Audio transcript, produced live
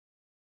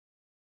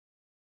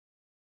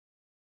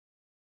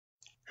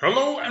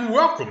Hello and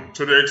welcome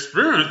to the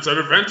experience at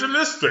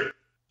Evangelistic.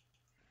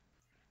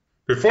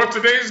 Before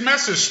today's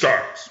message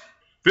starts,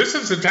 this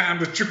is the time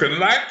that you can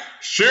like,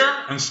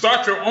 share, and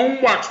start your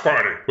own watch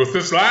party with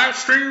this live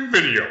stream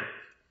video.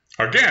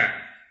 Again,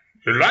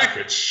 you like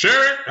it,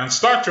 share it, and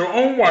start your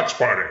own watch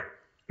party.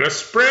 Let's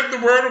spread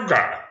the word of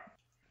God.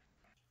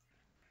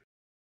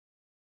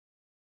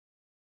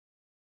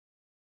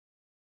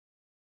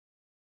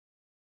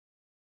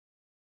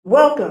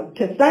 Welcome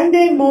to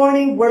Sunday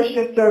morning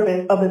worship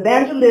service of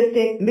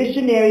Evangelistic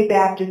Missionary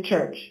Baptist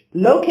Church,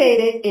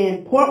 located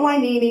in Port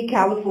Hueneme,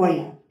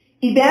 California.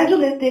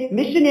 Evangelistic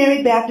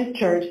Missionary Baptist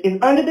Church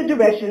is under the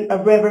direction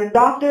of Reverend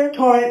Dr.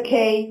 Torrence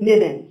K.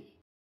 Nivens.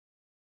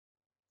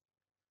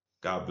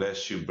 God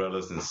bless you,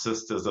 brothers and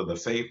sisters of the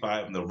faith.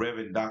 I am the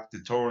Reverend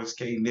Dr. Torrence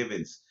K.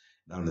 Nivens.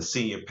 I'm the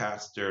senior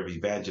pastor of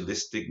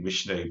Evangelistic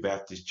Missionary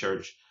Baptist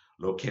Church,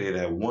 located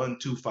at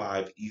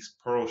 125 East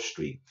Pearl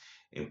Street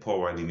in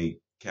Port Hueneme,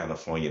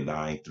 California,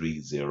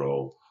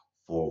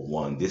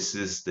 93041. This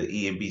is the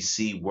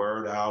EMBaCy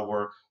Word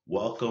Hour.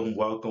 Welcome,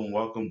 welcome,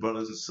 welcome,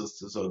 brothers and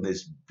sisters, on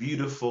this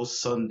beautiful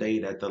Sunday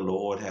that the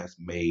Lord has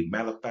made.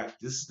 Matter of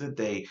fact, this is the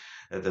day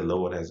that the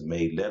Lord has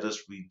made. Let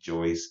us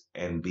rejoice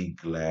and be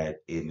glad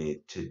in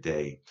it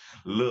today.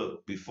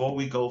 Look, before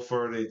we go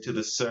further into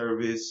the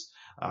service,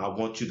 I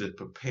want you to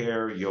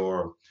prepare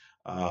your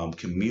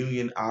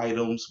communion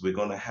items. We're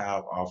going to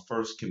have our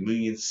first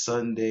communion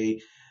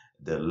Sunday,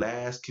 the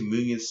last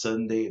communion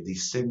Sunday of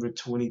December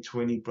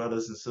 2020,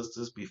 brothers and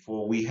sisters,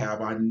 before we have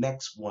our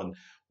next one,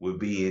 will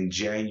be in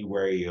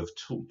January of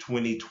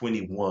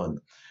 2021.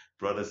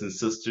 Brothers and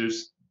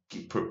sisters,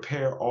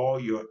 prepare all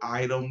your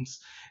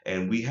items,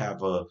 and we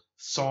have a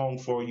song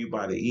for you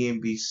by the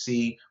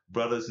EMBaCy.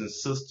 Brothers and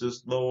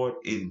sisters, Lord,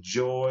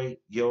 enjoy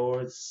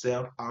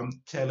yourself. I'm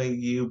telling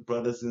you,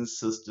 brothers and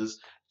sisters,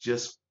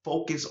 just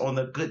focus on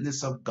the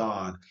goodness of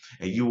God,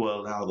 and you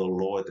will allow the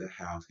Lord to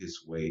have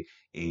his way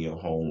in your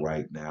home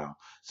right now.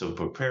 So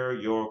prepare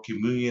your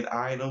communion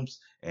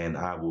items, and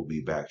I will be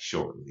back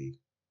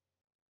shortly.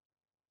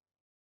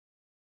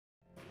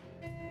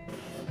 Yeah.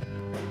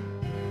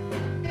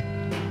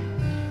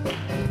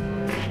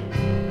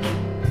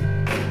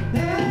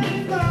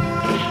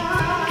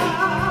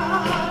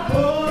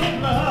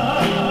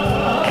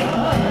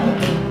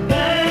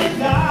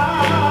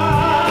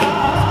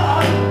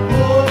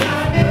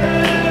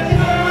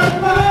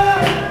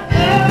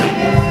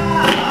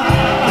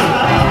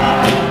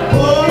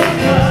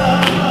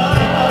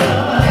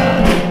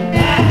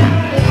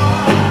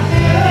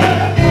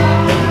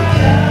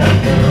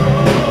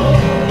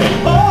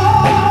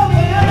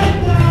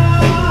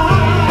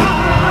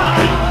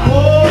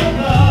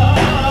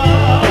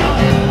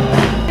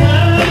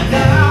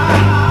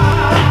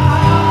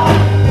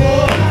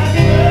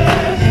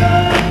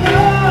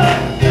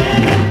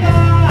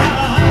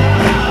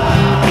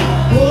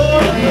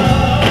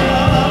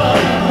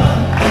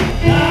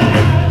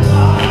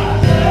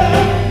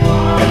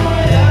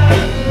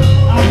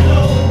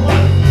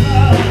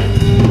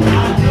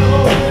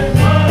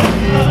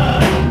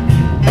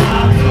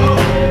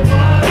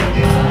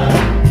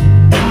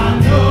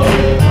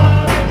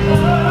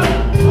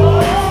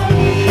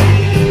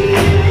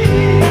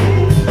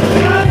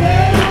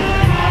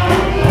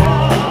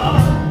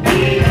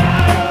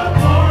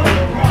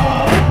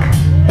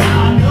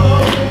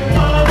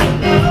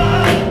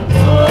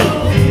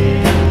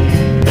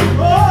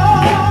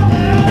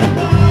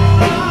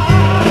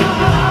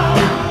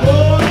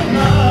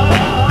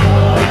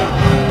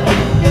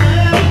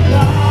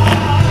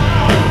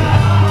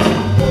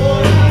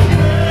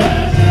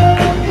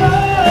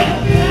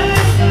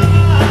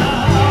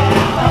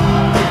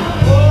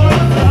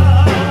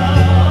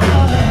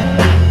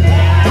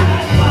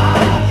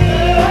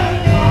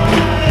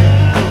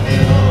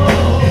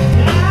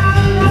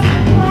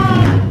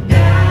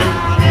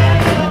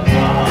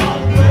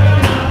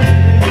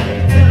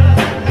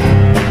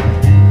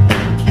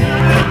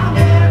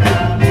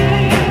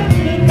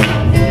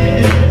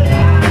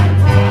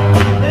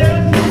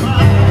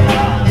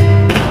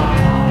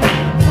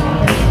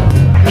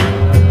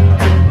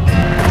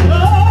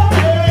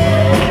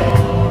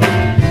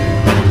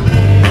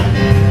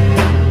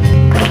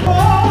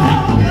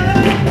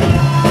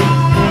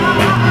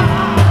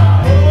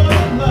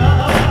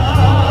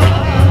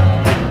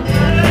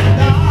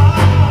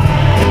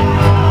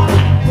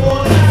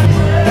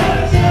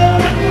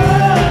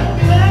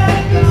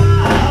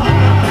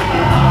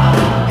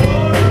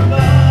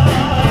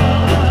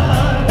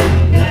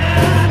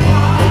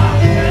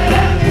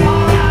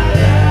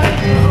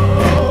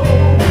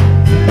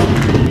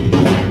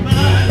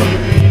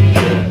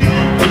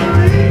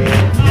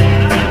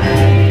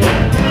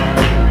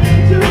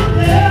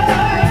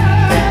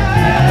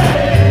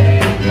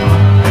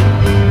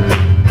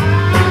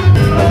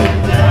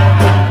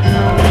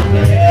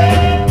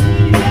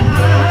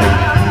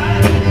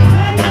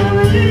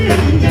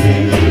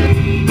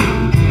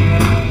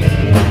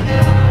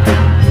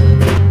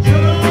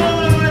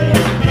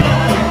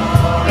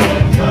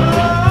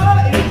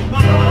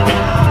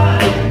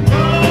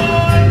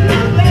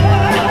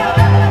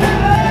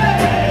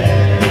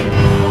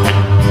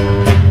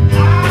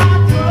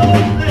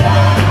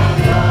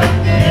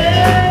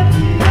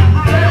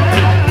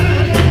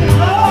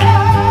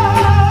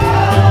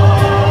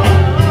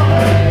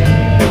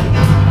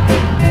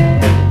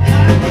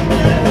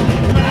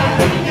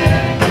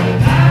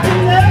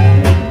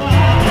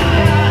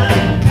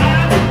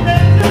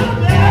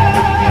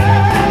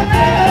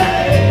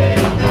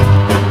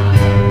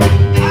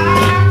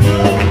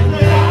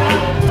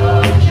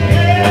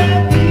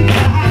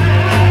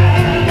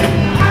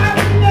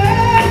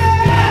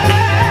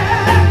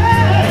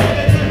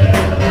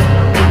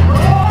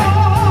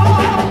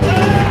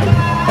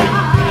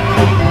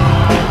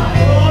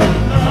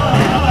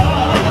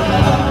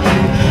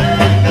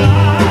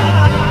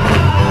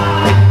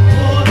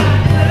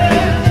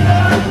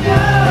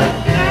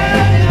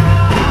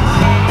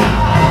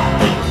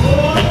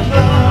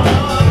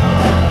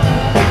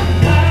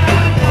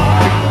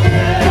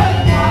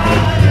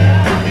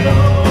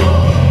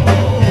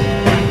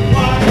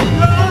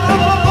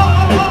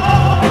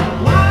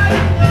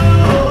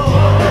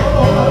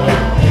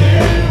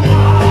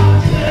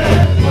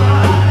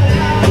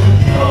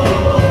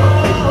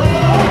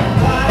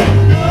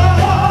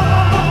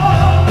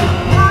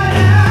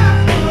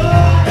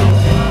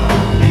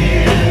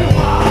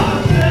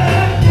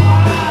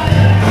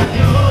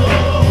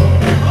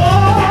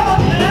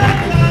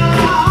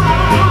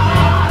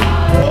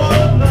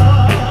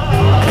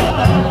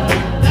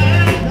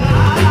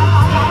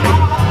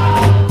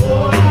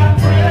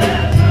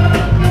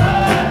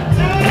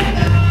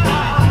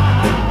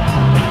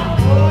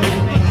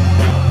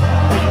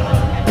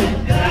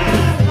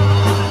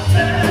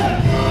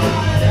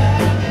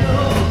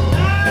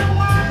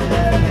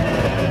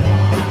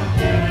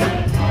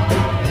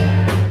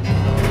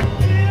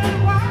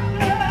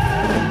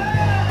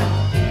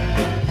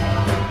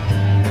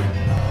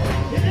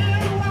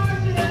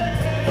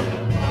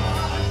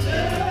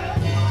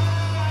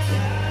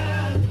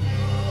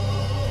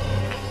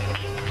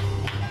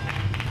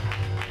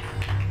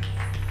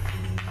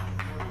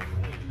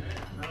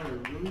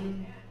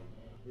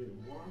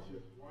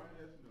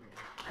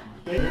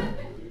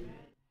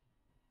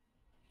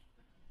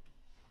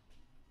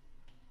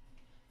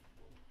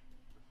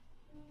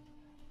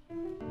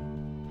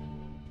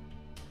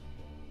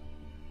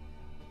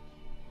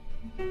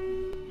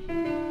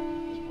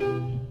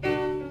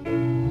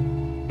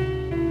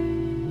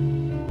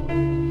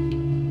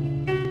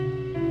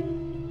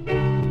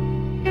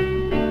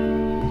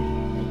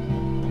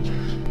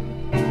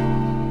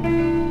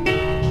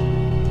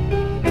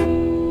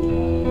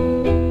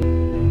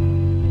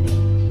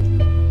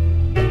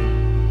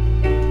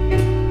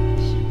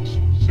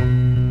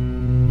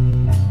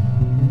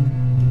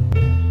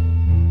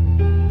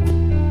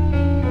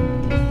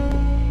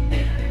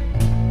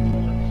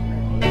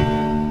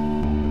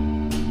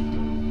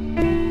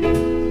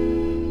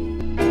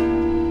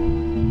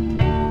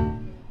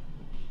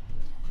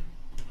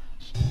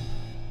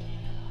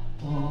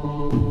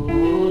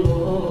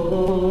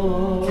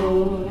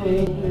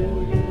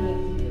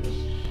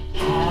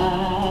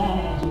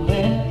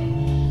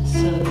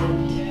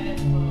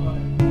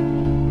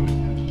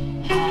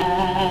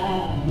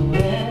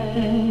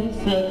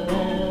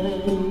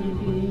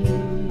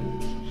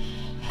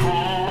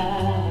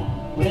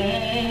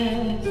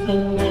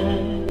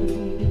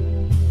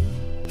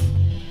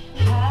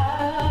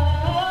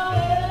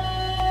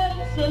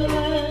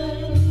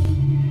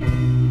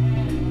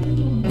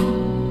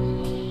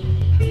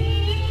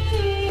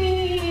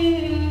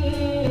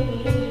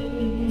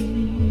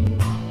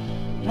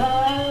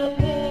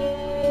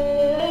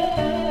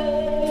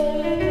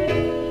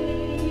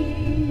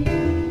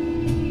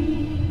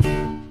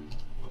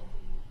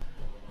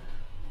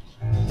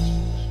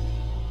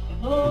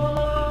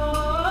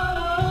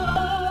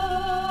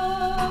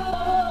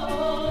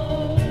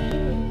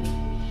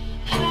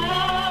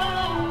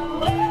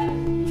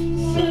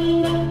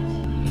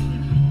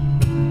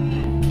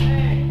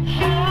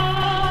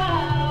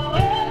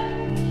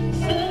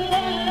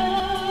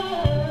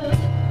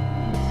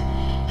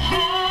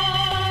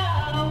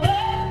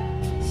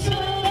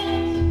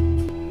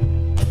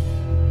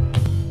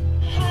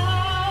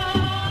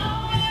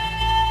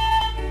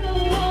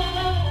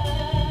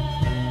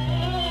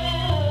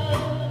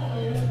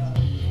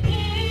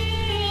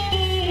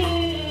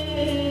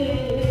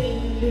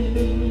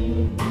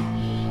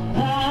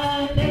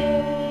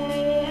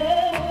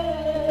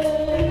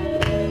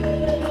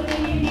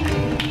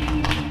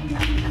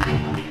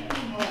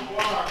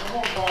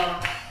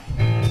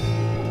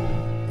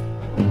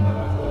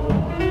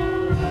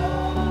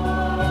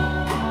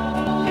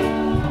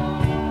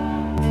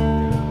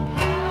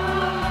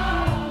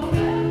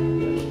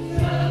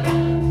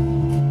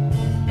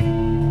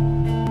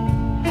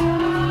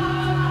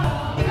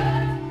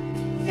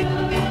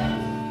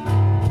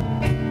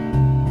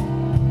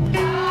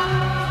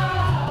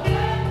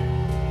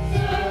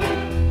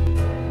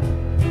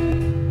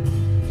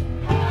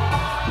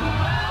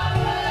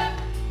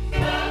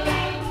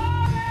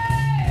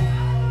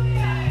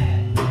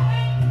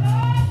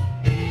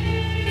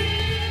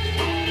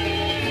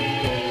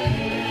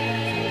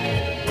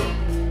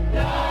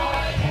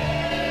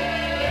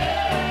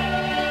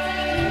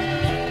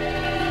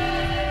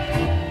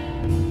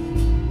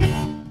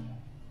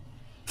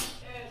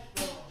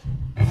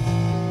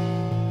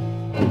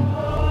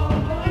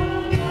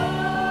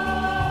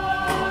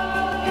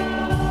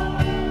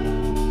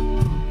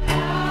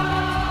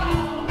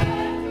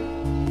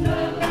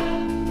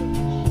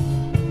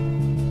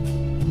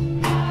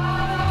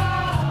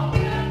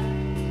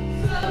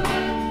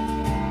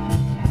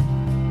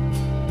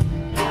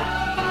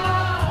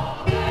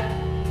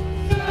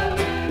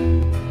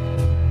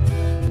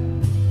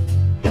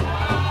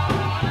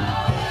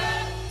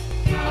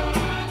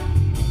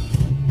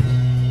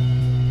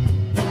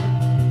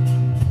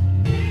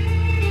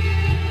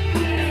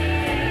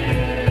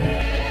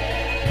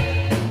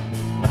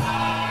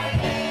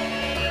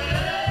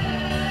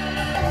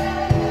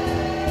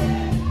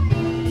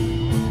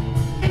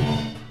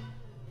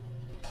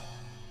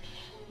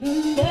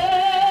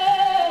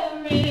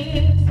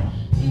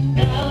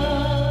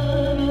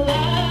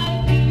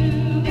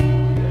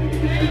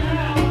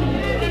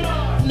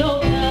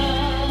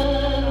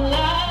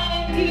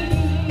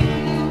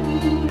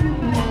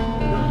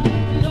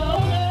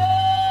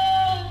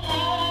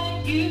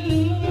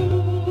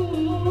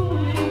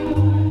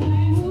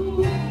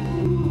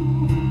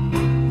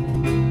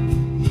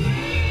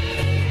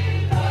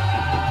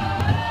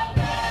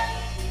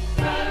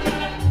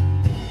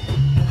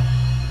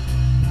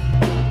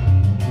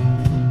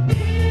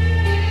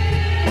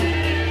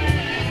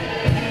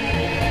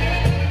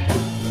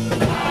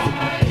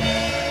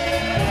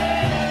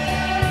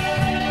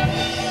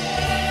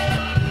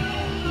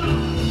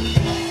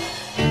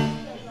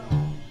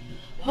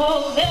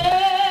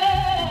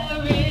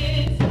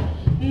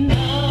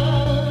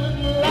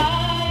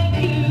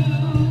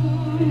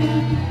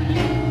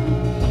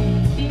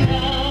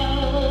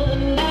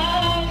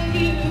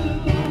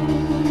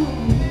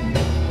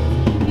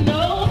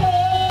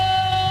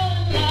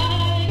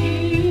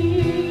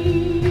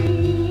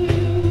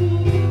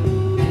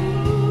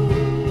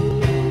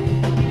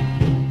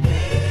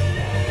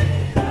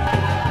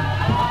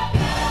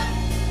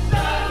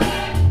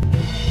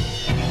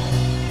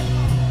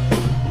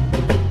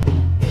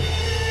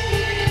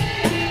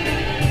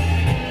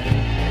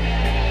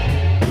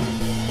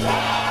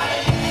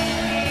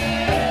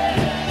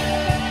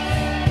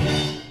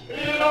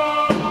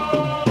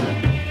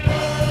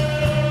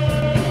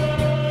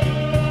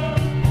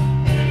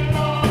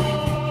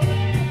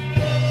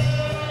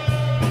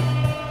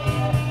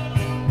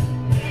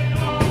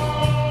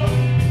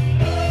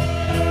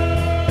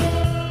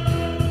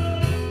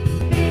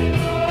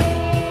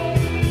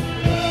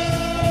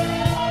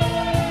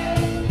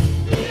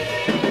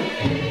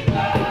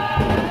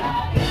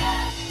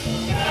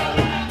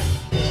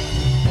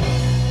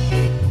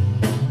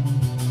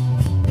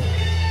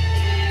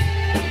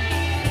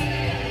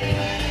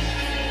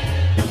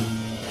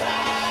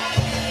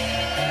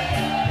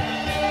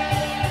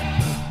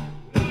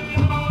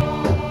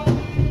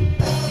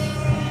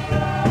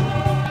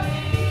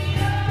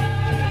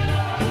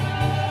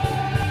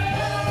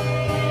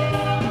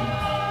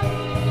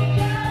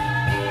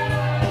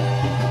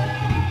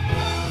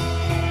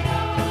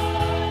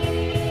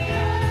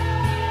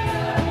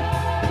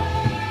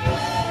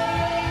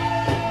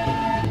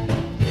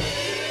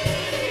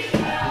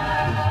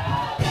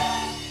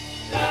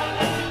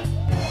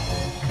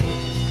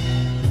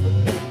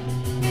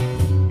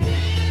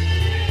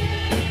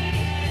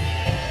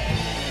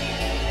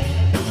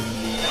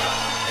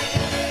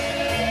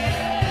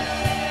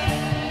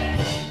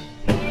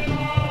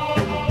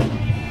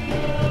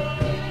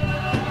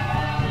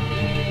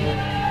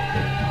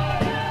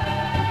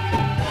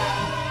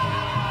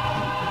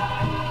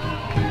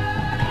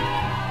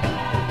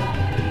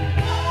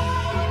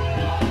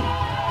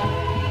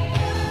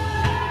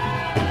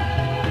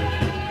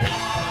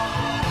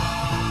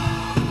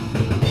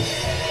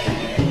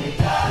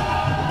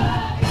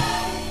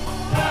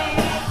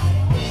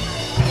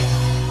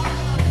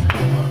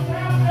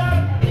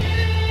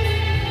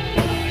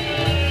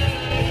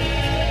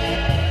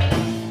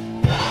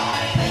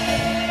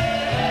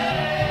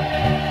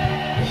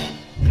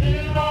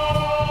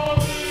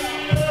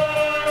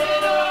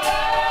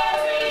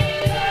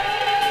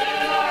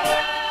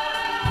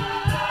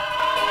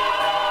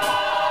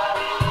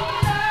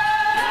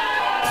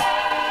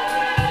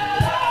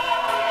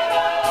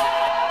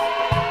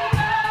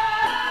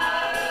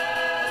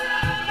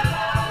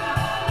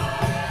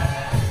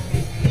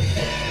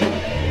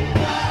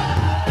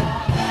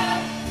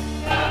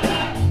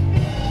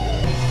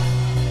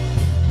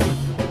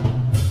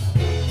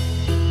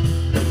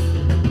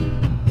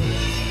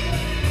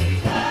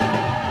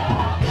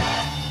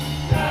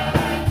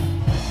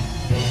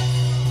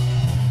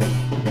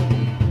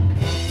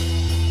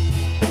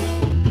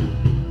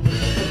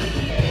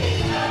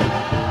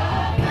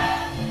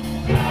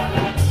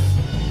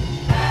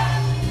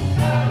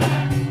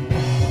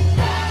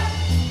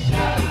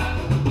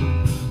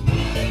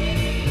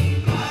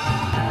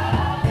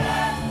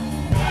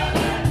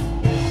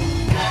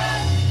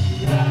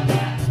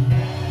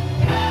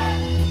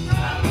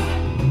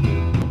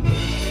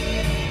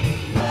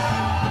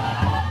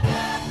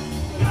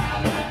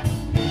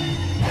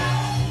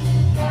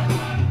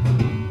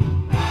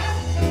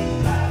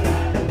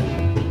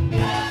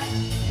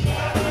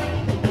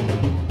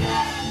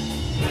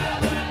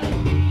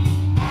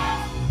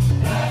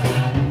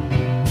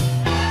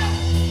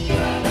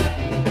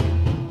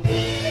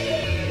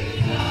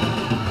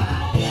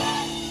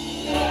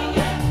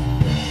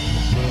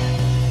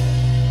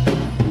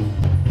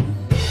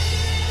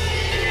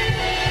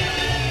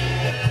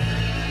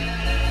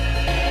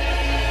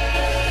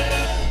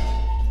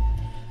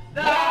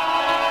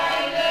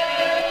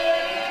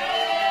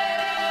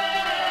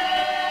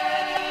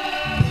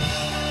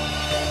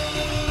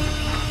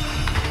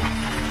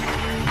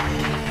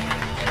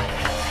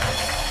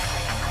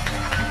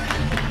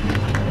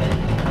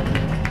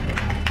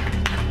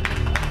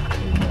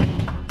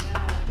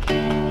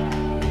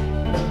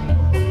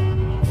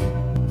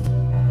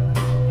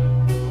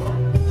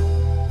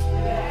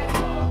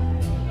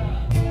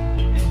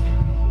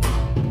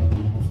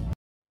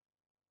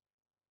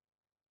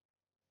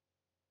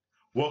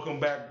 Welcome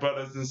back,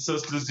 brothers and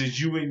sisters. Did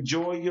you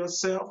enjoy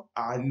yourself?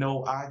 I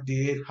know I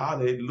did.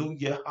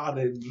 Hallelujah,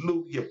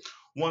 hallelujah.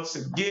 Once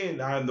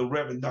again, I am the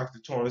Reverend Dr.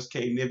 Torrence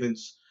K.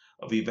 Nivens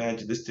of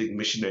Evangelistic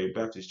Missionary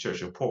Baptist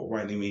Church of Port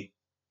Hueneme.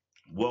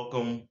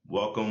 Welcome,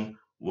 welcome,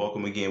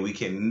 welcome again. We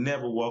can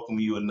never welcome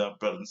you enough,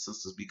 brothers and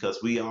sisters,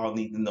 because we all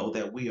need to know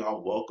that we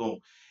are welcome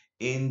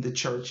in the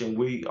church and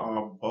we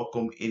are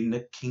welcome in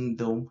the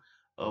kingdom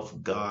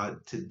of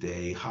God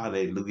today.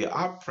 Hallelujah.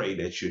 I pray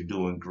that you're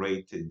doing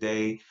great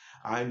today.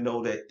 I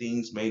know that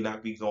things may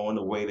not be going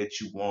the way that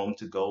you want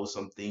them to go.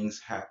 Some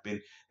things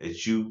happen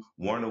that you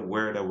weren't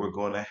aware that were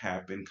going to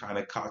happen, kind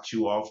of caught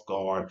you off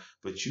guard.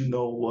 But you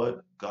know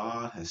what?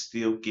 God has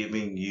still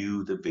given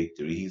you the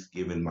victory. He's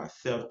given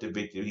myself the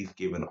victory. He's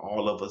given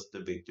all of us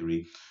the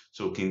victory.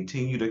 So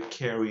continue to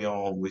carry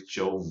on with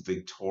your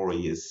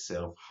victorious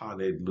self.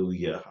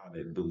 Hallelujah.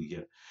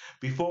 Hallelujah.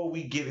 Before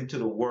we get into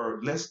the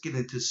word, let's get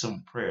into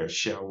some prayer,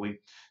 shall we?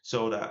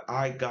 So the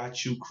I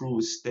Got You crew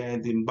is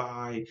standing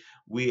by.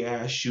 We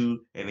ask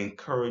you and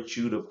encourage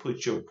you to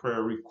put your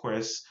prayer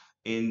requests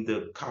in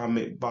the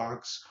comment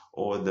box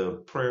or the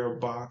prayer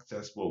box.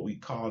 That's what we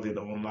call it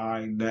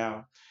online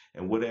now.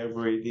 And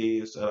whatever it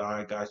is that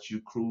I Got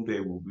You crew, they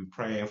will be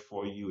praying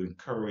for you,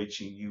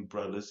 encouraging you,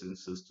 brothers and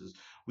sisters.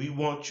 We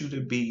want you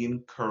to be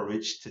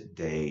encouraged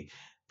today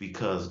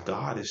because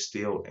God is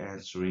still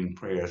answering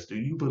prayers. Do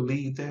you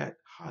believe that?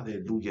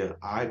 Hallelujah.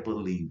 I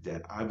believe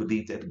that. I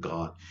believe that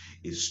God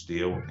is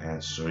still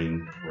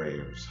answering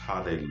prayers.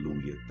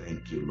 Hallelujah.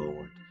 Thank you,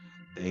 Lord.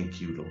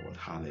 Thank you, Lord.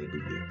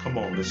 Hallelujah. Come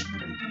on, let's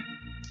pray.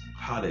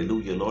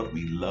 Hallelujah, Lord.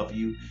 We love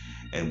you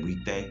and we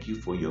thank you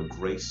for your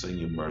grace and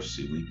your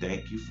mercy. We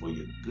thank you for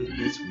your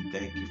goodness. We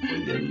thank you for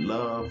your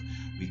love.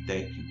 We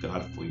thank you,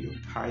 God, for your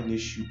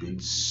kindness. You've been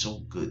so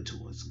good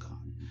to us, God.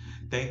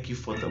 Thank you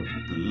for the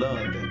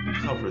blood that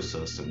covers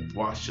us and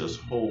washes us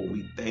whole.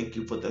 We thank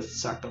you for the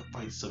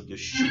sacrifice of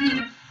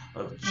Yeshua,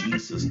 of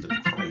Jesus the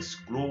Christ.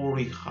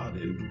 Glory,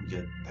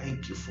 hallelujah.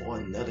 Thank you for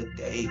another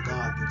day,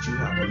 God, that you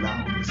have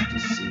allowed us to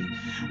see.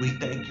 We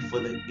thank you for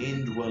the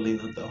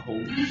indwelling of the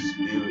Holy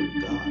Spirit,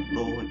 God.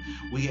 Lord,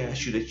 we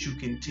ask you that you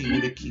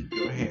continue to keep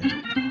your hand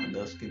upon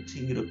us,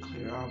 continue to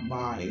clear our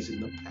minds in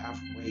the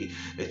pathway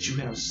that you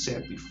have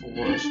set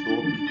before us.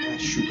 Lord, we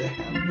ask you to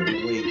have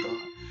your way, God.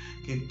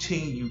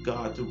 Continue,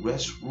 God, to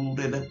rest, rule,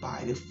 and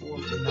abide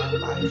forth in our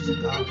lives,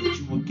 God, that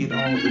you will get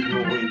all the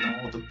glory and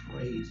all the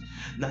praise,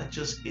 not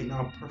just in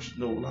our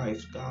personal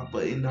lives, God,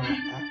 but in our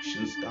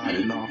actions, God,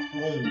 in our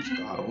homes,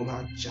 God, on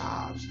our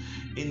jobs,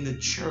 in the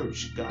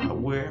church, God,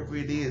 wherever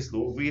it is,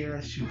 Lord, we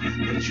ask you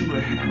that you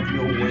will have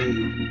your way.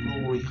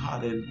 Glory,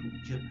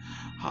 hallelujah,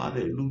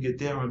 hallelujah.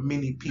 There are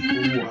many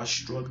people who are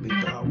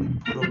struggling, God. We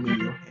put them in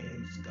your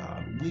hands,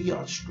 God. We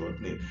are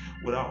struggling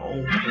with our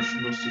own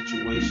personal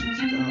situations,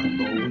 God.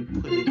 Lord,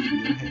 we put it in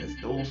your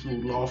hands. Those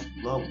who lost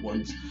loved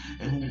ones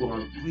and who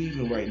are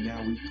grieving right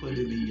now, we put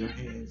it in your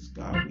hands,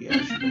 God. We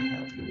ask you to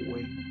have your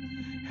way.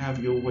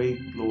 Have your way,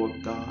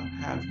 Lord God.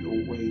 Have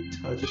your way.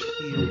 Touch,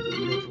 heal,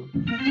 deliver.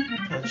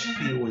 Touch,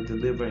 heal, and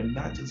deliver. And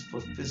not just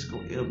for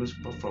physical illness,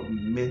 but for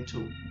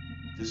mental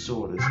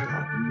disorders,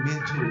 God.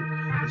 Mental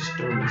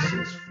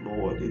disturbances,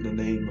 Lord. In the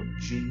name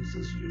of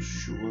Jesus,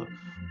 Yeshua.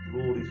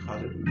 Glory,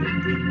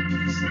 hallelujah. Bring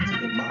peace into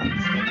the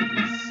minds of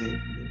the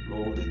resentment,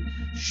 Lord, and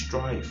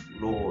strife,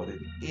 Lord,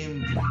 and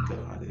envy,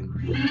 God, and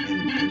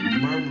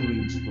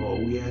murmurings,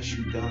 Lord. We ask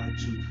you, God,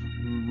 to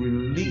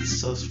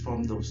release us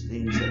from those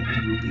things that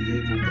we will be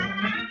able, God,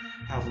 to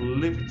have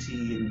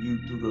liberty in you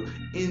through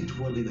the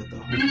indwelling of the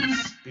Holy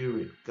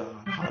Spirit,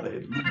 God.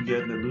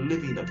 Hallelujah. And the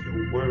living of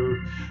your word.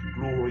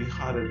 Glory,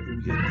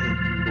 hallelujah. Thank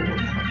you, Lord.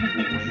 Have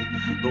your way.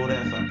 Lord,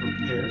 as I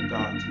prepare,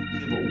 God, to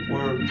give a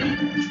word, God,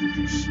 I ask you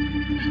to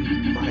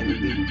speak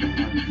mightily,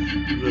 God,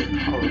 through the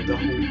power of the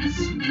Holy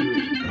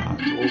Spirit,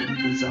 God. Lord,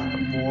 we desire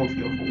more of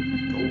your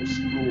Holy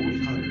Ghost. Glory,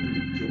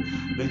 hallelujah.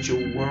 Let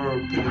your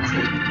word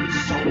penetrate through the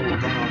soul,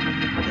 God,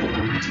 that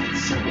it will touch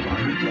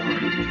somebody,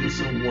 God, and give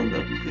someone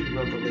a clear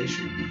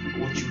revelation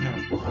of what you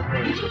have called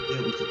them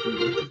to do,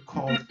 what you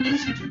called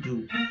us to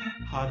do.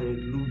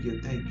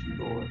 Hallelujah. Thank you,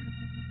 Lord.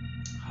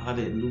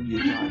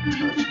 Hallelujah, God.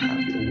 Touch,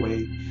 have your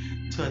way.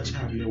 Touch,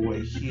 have your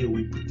way. Here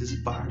we put this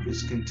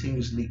virus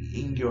continuously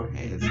in your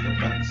hands, the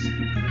vaccine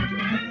in your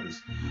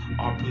hands,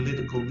 our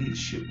political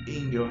leadership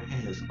in your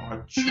hands,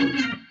 our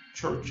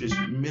churches,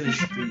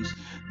 ministries,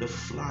 the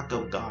flock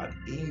of God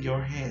in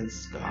your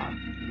hands, God,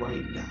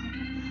 right now.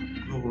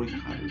 Glory,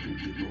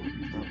 hallelujah, Lord,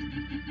 we love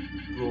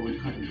you. Glory,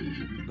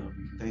 hallelujah, we love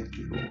you. Thank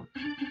you, Lord.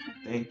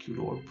 Thank you,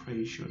 Lord.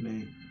 Praise your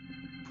name.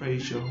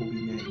 Praise your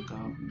holy name,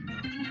 God. We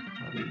love you.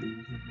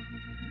 Hallelujah.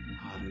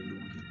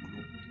 Hallelujah.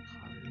 Glory.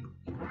 Hallelujah.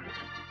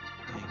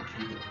 Thank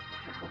you, Lord.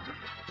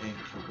 Thank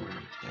you,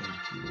 Lord.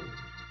 Thank you, Lord.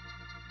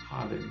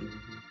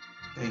 Hallelujah.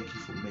 Thank you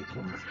for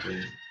making us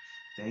day.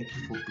 Thank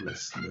you for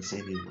blessing us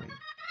anyway.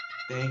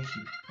 Thank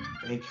you.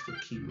 Thank you for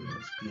keeping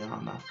us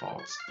beyond our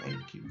faults.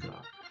 Thank you,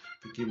 God,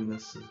 for giving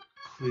us a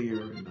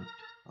clear and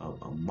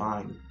a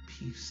mind of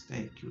peace.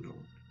 Thank you,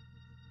 Lord.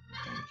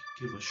 Thank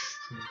you. Give us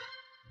strength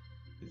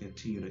to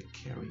continue to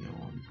carry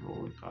on.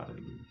 Glory.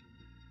 Hallelujah.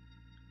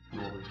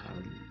 Glory,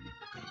 hallelujah.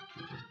 Thank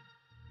you, Lord.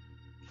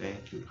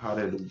 Thank you.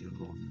 Hallelujah,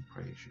 Lord. We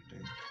praise you.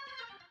 Thank you.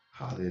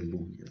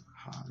 Hallelujah.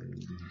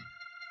 Hallelujah.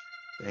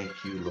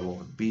 Thank you,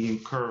 Lord. Be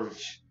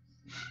encouraged.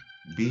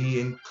 Be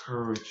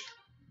encouraged.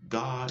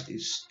 God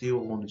is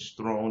still on his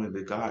throne,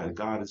 and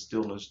God is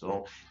still on his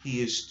throne.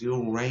 He is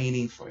still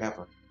reigning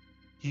forever.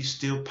 He's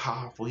still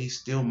powerful. He's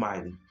still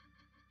mighty.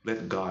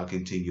 Let God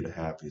continue to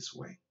have his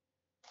way.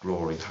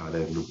 Glory,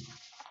 hallelujah.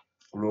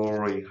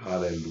 Glory,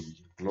 hallelujah.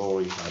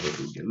 Glory,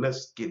 hallelujah.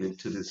 Let's get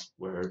into this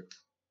word.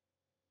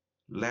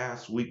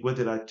 Last week, what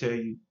did I tell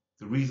you?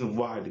 The reason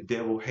why the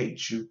devil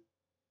hates you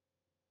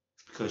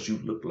is because you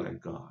look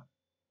like God.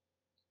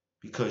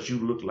 Because you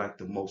look like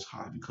the Most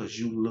High. Because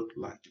you look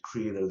like the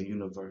creator of the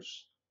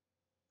universe.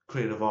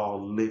 Creator of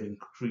all living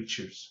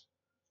creatures.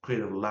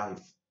 Creator of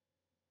life.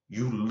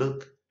 You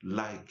look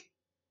like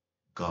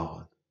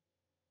God.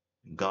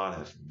 And God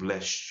has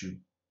blessed you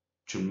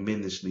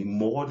tremendously,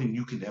 more than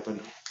you can ever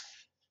know.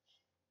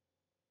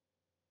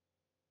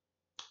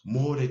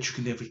 More than you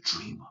can ever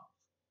dream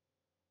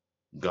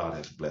of. God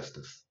has blessed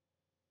us.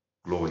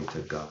 Glory to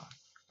God.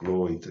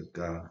 Glory to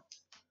God.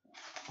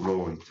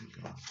 Glory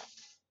to God.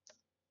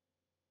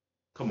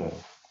 Come on.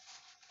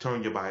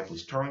 Turn your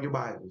Bibles. Turn your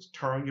Bibles.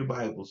 Turn your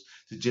Bibles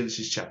to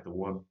Genesis chapter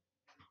 1,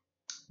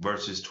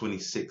 verses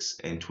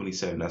 26 and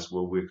 27. That's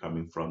where we're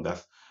coming from.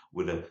 That's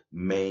where the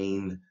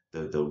main,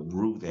 the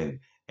root and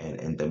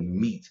the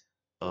meat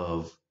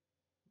of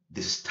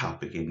this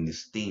topic and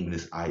this theme,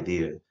 this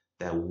idea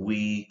that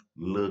we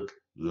look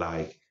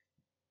like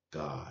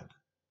God.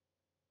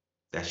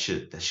 That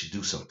should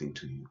do something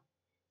to you,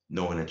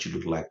 knowing that you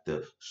look like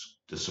the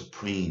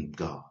supreme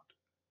God.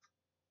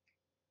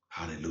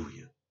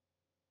 Hallelujah.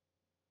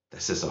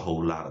 That says a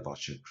whole lot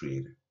about your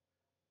creator.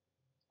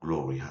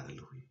 Glory,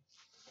 hallelujah.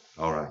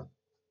 All right.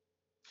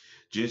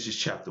 Genesis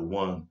chapter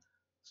 1,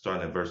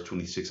 starting at verse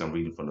 26. I'm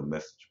reading from the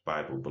Message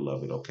Bible,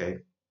 beloved, okay?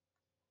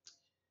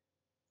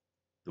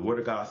 The word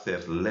of God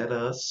says, let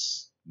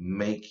us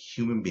make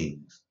human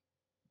beings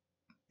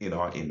in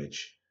our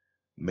image,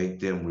 make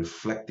them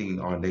reflecting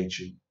our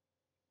nature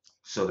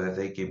so that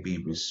they can be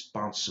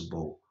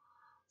responsible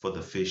for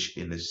the fish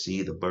in the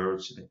sea, the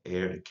birds in the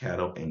air, the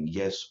cattle, and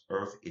yes,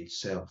 earth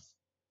itself,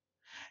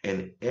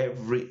 and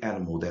every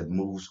animal that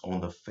moves on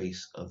the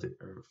face of the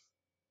earth.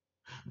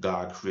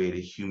 God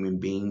created human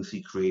beings.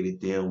 He created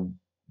them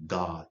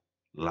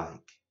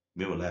God-like.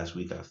 Remember last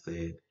week I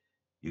said,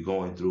 you're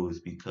going through is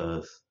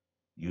because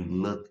you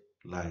look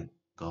like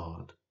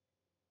God.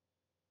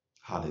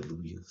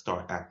 Hallelujah.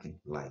 Start acting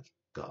like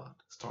God.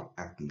 Start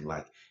acting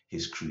like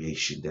his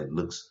creation that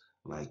looks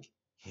like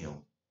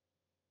him.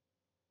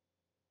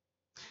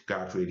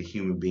 God created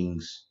human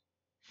beings.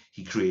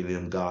 He created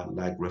them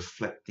God-like,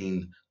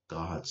 reflecting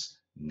God's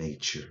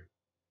nature.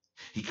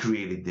 He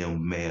created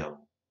them male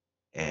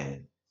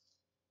and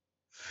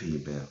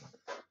female.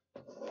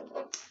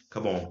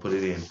 Come on, put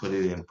it in, put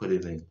it in, put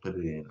it in, put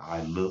it in.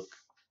 I look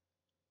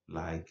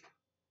like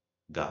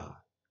God.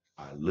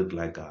 I look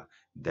like God.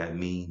 That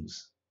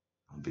means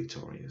I'm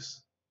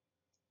victorious.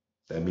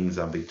 That means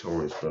I'm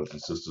victorious, brothers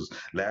and sisters.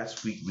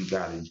 Last week we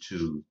got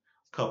into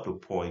a couple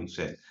of points,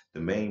 and the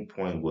main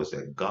point was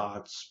that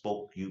God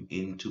spoke you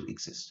into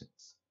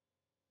existence.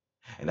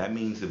 And that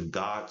means if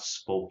God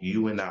spoke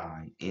you and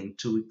I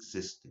into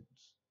existence,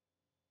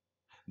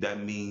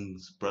 that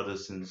means,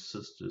 brothers and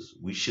sisters,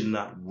 we should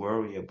not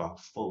worry about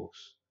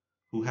folks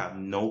who have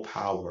no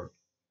power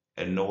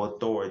and no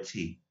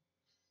authority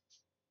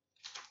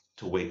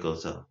to wake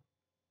us up.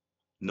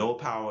 No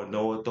power,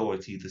 no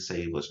authority to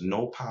save us.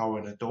 No power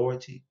and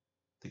authority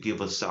to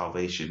give us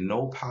salvation.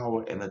 No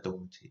power and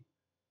authority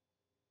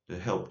to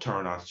help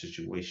turn our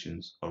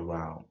situations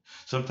around.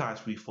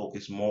 Sometimes we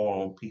focus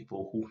more on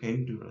people who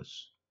hinder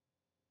us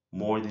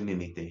more than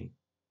anything.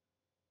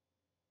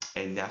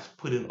 And that's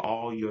putting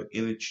all your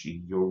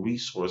energy, your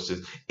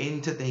resources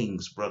into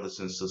things, brothers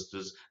and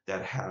sisters,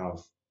 that have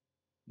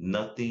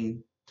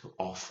nothing to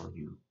offer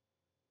you.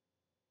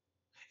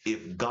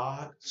 If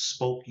God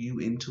spoke you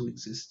into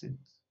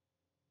existence,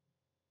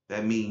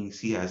 that means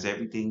he has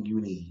everything you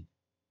need,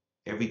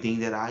 everything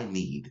that I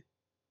need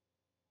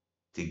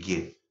to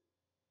get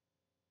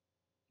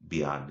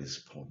beyond this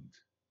point.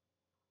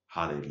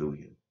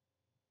 Hallelujah.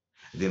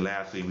 And then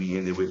lastly, we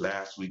ended with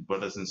last week,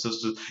 brothers and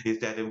sisters, is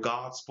that if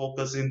God spoke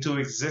us into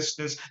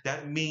existence,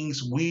 that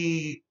means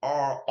we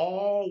are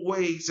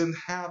always and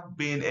have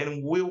been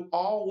and will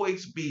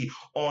always be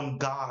on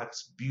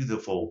God's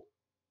beautiful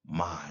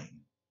mind.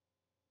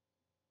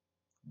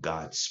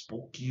 God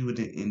spoke you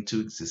into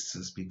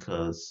existence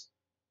because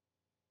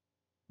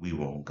we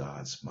were on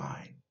God's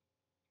mind.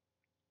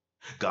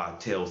 God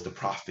tells the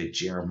prophet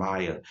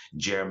Jeremiah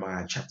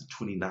chapter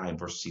 29,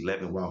 verse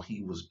 11, while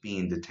he was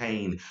being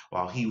detained,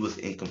 while he was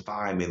in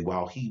confinement,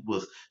 while he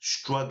was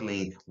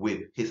struggling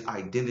with his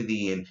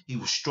identity and he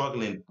was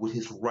struggling with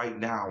his right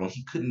now, and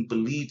he couldn't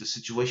believe the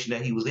situation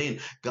that he was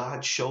in.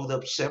 God showed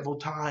up several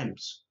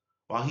times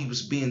while he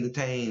was being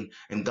detained,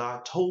 and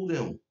God told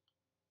him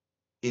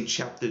in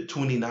chapter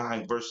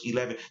 29, verse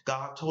 11,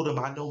 God told him,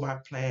 I know my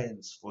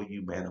plans for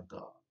you, man of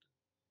God.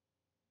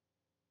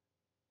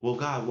 Well,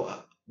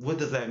 God, what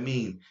does that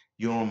mean?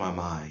 You're on my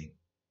mind.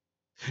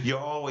 You're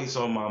always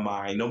on my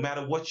mind, no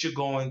matter what you're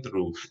going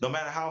through, no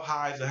matter how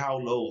highs and how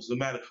lows, no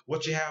matter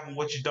what you have and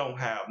what you don't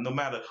have, no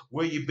matter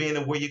where you've been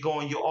and where you're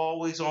going, you're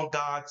always on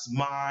God's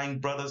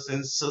mind, brothers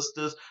and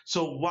sisters.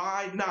 So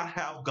why not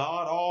have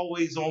God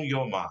always on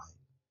your mind?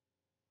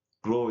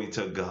 Glory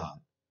to God.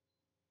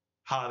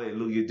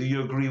 Hallelujah. Do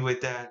you agree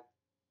with that?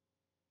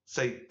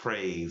 Say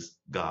praise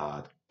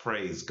God.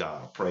 Praise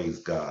God. Praise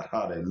God.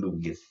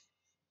 Hallelujah.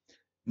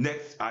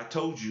 Next, I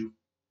told you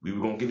we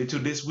were going to get into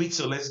this week,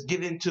 so let's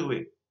get into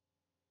it.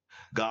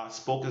 God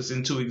spoke us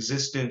into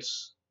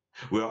existence.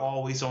 We're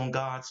always on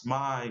God's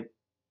mind.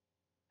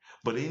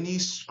 But in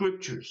these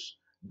scriptures,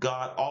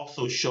 God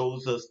also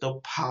shows us the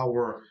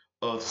power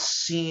of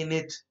seeing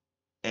it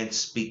and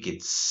speak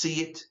it.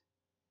 See it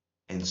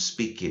and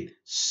speak it.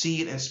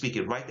 See it and speak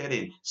it. Write that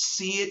in.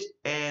 See it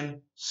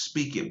and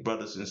speak it,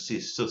 brothers and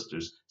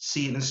sisters.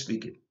 See it and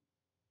speak it.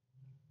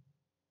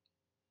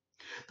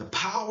 The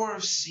power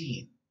of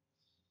seeing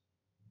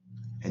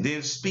and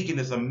then speaking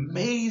is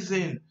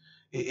amazing.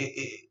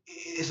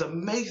 It's an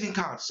amazing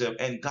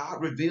concept, and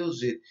God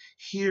reveals it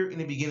here in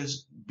the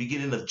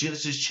beginning of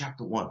Genesis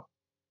chapter 1.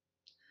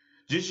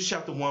 Genesis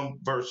chapter 1,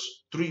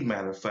 verse 3,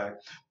 matter of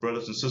fact,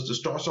 brothers and sisters,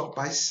 starts off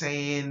by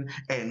saying,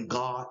 and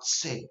God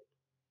said.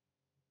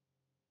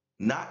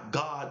 Not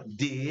God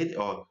did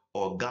or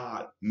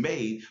God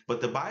made, but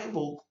the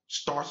Bible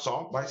starts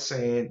off by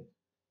saying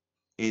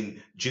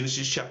in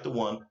Genesis chapter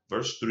 1,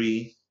 verse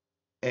 3,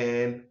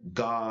 and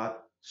God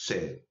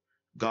said.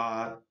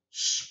 God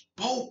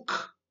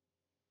spoke,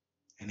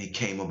 and it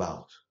came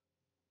about.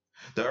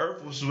 The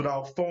earth was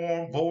without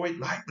form, void,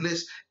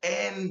 lifeless,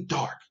 and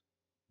dark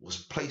was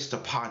placed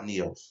upon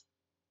the earth.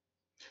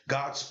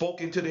 God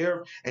spoke into the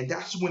earth, and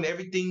that's when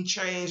everything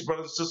changed,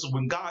 brothers and sisters.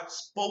 When God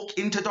spoke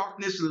into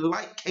darkness,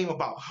 light came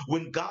about.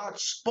 When God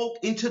spoke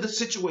into the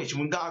situation,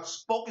 when God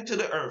spoke into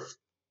the earth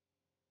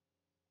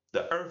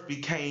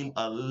became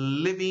a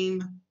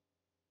living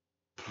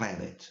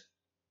planet.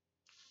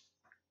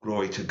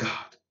 Glory to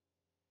God.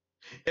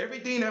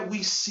 Everything that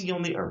we see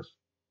on the earth,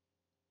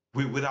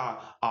 with our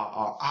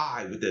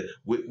eye,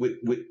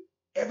 with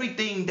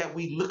everything that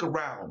we look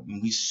around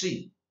and we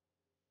see,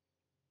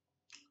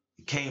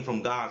 it came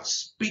from God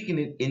speaking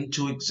it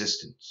into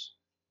existence.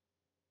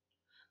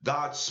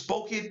 God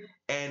spoke it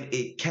and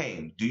it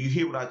came. Do you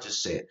hear what I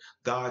just said?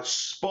 God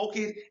spoke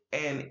it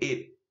and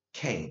it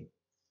came.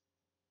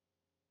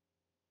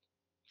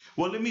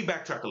 Well, let me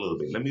backtrack a little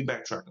bit.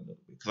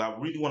 Because I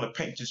really want to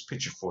paint this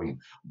picture for you,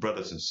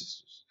 brothers and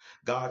sisters.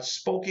 God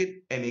spoke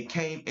it and it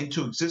came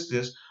into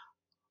existence.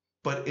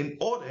 But in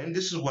order, and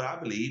this is what I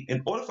believe,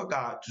 in order for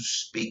God to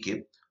speak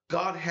it,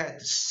 God had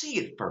to see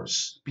it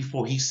first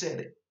before he said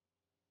it.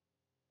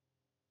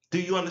 Do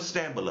you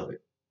understand, beloved?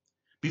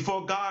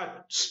 Before God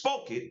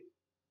spoke it,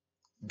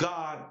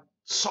 God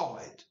saw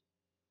it.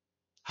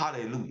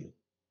 Hallelujah.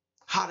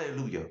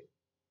 Hallelujah.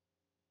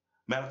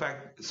 Matter of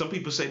fact, some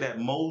people say that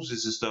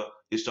Moses is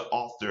the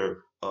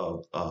author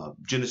of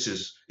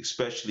Genesis,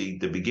 especially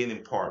the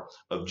beginning part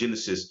of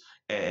Genesis.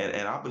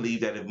 And I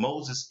believe that if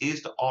Moses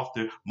is the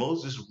author,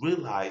 Moses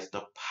realized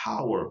the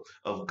power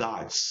of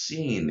God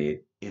seeing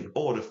it in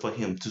order for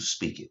him to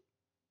speak it.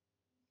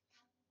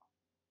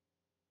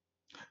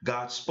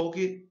 God spoke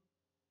it,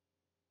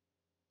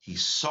 he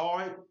saw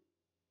it,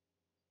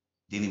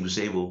 then he was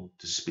able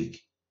to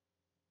speak.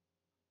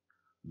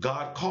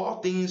 God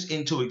called things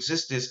into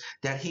existence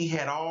that he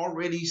had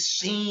already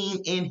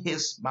seen in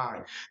his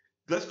mind.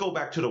 Let's go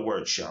back to the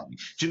word, shall we?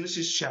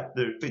 Genesis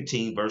chapter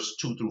 15, verse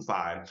 2 through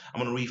 5.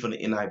 I'm going to read from the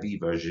NIV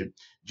version.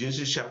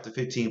 Genesis chapter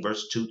 15,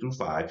 verse 2 through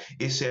 5.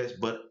 It says,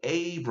 but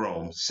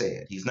Abram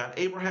said, he's not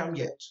Abraham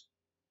yet.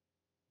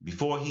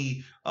 Before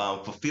he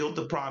fulfilled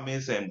the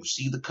promise and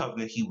received the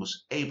covenant, he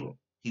was Abram.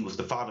 He was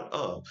the father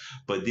of.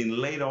 But then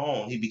later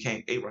on, he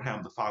became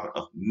Abraham, the father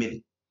of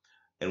many.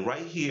 And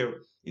right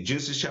here in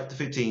Genesis chapter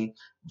 15,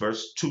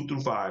 verse 2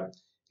 through 5,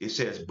 it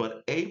says,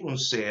 but Abram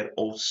said,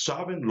 O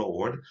sovereign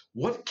Lord,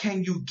 what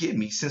can you give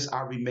me since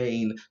I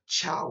remain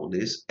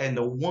childless? And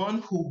the one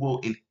who will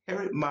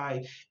inherit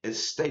my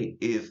estate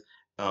is,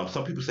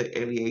 some people say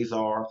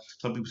Eleazar,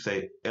 some people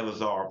say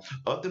Eleazar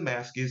of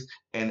Damascus.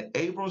 And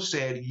Abram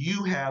said,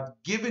 you have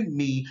given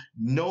me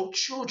no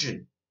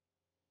children.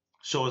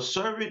 So a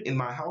servant in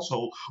my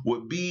household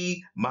would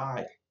be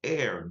my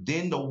heir.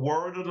 Then the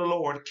word of the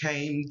Lord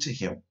came to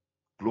him.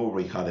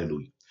 Glory,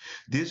 hallelujah.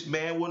 This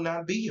man will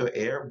not be your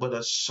heir, but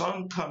a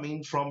son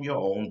coming from your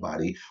own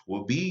body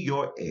will be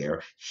your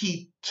heir.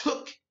 He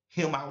took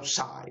him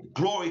outside.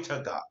 Glory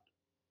to God.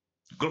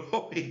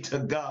 Glory to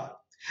God.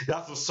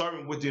 That's a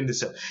servant within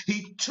itself.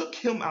 He took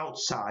him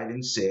outside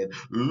and said,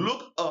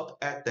 look up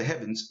at the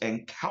heavens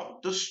and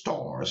count the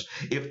stars.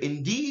 If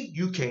indeed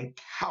you can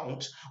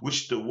count,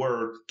 which the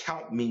word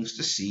count means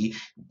to see,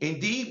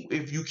 indeed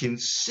if you can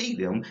see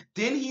them,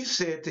 then he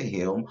said to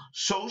him,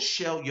 so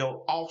shall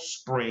your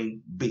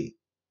offspring be.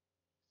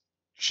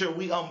 Shall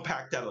we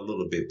unpack that a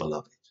little bit,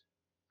 beloved?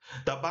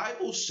 The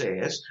Bible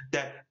says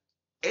that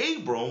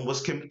Abram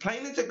was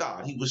complaining to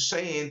God. He was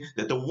saying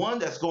that the one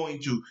that's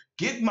going to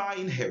get my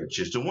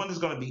inheritance, the one that's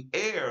going to be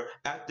heir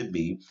after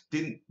me,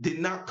 did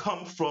not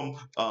come from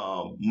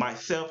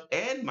myself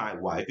and my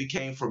wife. It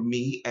came from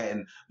me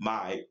and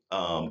my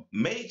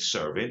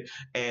maidservant.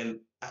 And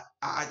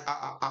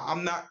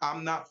I'm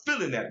not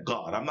feeling that,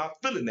 God. I'm not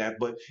feeling that.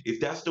 But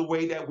if that's the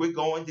way that we're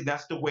going, then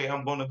that's the way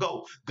I'm going to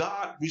go.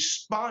 God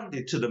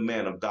responded to the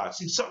man of God.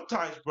 See,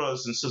 sometimes,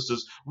 brothers and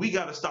sisters, we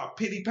got to stop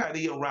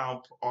pity-patty around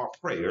our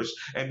prayers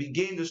and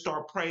begin to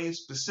start praying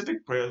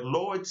specific prayers.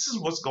 Lord, this is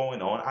what's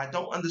going on. I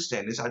don't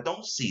understand this. I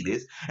don't see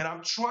this. And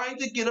I'm trying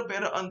to get a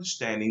better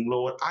understanding,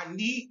 Lord. I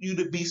need you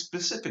to be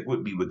specific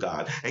with me, with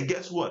God. And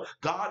guess what?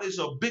 God is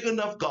a big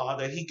enough God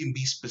that he can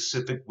be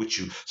specific with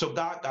you. So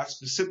God got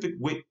specific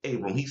with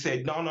Abram. He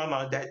said, no,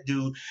 that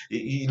dude,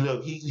 he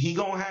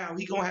gonna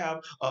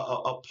have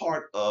a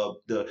part of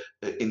the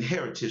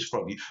inheritance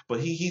from you,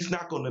 but he's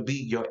not going to be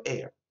your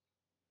heir.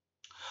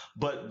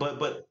 But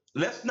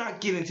let's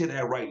not get into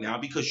that right now,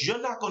 because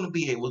you're not going to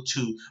be able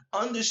to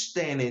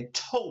understand it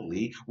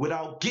totally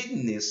without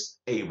getting this,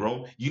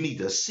 Abram. You need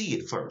to see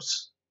it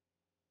first.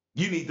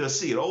 You need to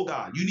see it. Oh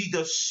God, you need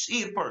to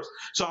see it first.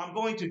 So I'm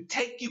going to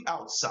take you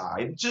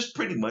outside, just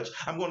pretty much.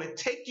 I'm going to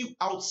take you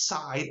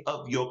outside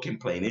of your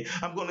complaining.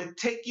 I'm going to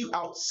take you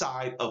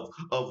outside of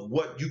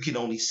what you can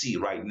only see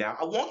right now.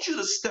 I want you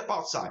to step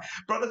outside.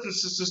 Brothers and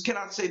sisters, can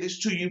I say this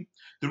to you?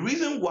 The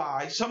reason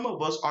why some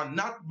of us are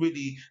not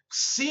really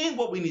seeing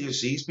what we need to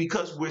see is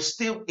because we're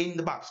still in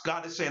the box.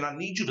 God is saying, I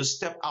need you to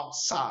step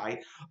outside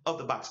of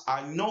the box.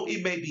 I know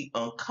it may be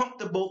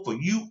uncomfortable for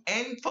you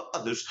and for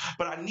others,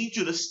 but I need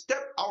you to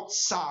step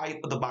outside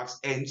of the box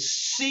and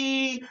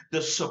see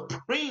the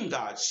supreme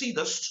God, see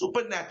the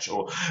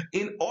supernatural.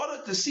 In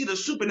order to see the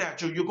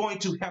supernatural, you're going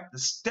to have to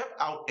step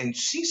out and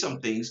see some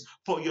things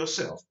for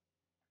yourself.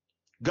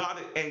 God,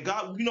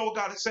 you know what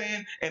God is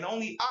saying? And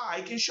only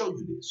I can show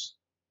you this.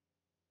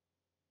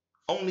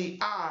 Only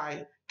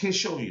I can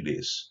show you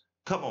this.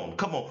 Come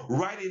on,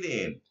 write it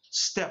in.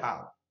 Step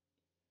out.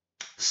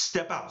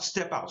 Step out,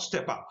 step out,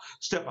 step out,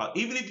 step out.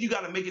 Even if you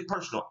got to make it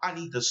personal, I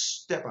need to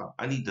step out.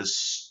 I need to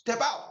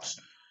step out.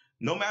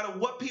 No matter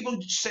what people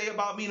say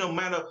about me, no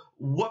matter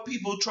what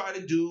people try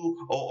to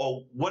do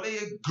or what they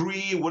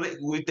agree, what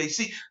they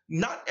see,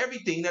 not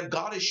everything that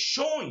God is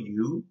showing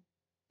you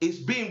is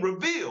being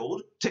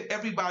revealed to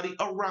everybody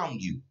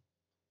around you.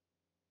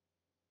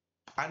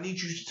 I need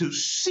you to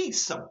see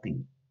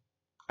something.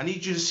 I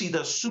need you to see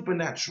the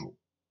supernatural.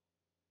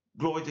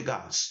 Glory to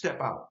God. Step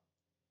out.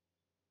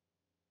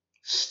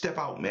 Step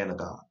out, man of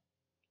God.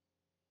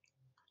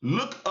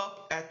 Look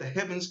up at the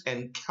heavens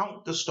and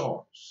count the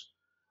stars.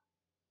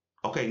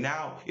 Okay,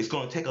 now it's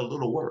going to take a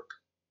little work.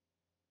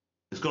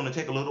 It's going to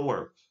take a little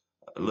work.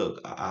 Look,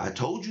 I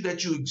told you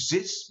that you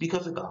exist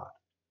because of God.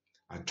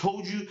 I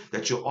told you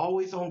that you're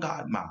always on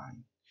God's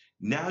mind.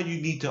 Now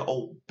you need to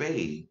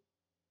obey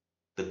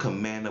the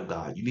command of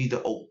God. You need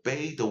to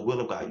obey the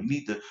will of God. You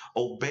need to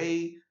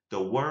obey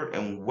the word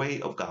and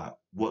way of God.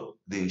 What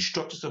the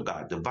instructions of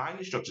God, divine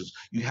instructions,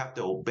 you have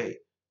to obey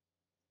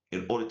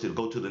in order to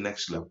go to the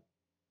next level.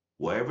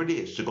 Wherever it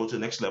is to go to the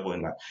next level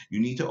in life, you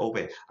need to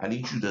obey. I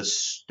need you to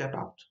step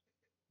out.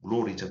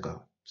 Glory to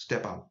God.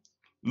 Step out.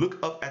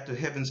 Look up at the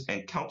heavens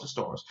and count the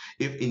stars.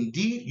 If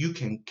indeed you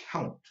can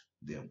count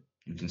them,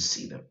 you can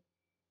see them.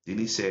 Then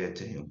he said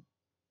to him,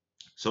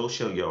 so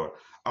shall your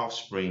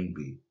offspring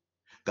be.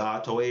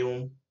 God told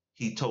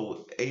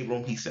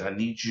Abram, he said, I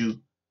need you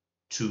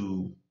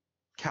to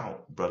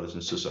count, brothers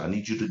and sisters. I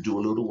need you to do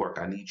a little work.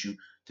 I need you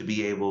to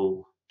be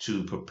able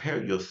to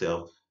prepare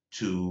yourself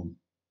to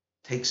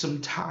take some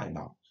time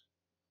out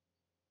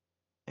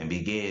and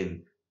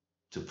begin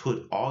to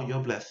put all your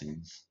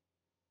blessings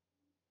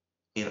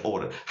in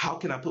order. How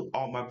can I put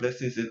all my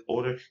blessings in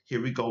order?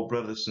 Here we go,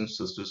 brothers and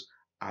sisters.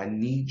 I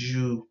need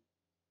you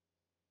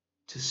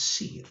to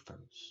see it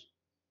first.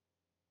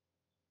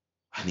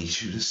 I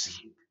need you to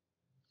see it.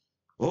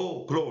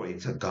 Oh, glory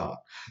to God.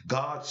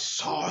 God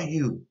saw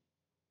you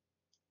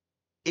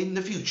in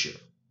the future.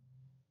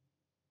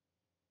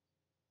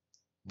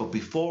 But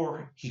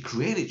before he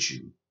created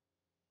you,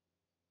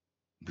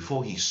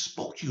 before he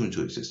spoke you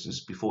into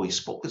existence, before he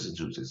spoke us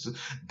into existence,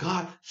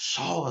 God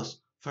saw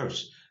us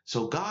first.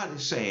 So God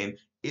is saying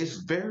it's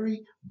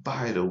very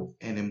vital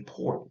and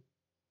important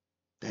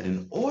that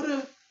in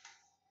order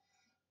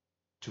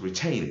to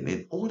retain it,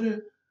 in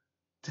order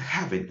to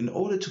have it, in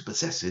order to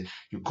possess it,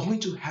 you're going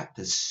to have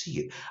to see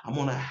it. I'm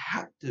going to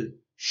have to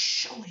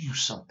show you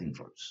something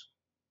first.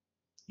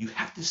 You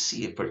have to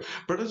see it first.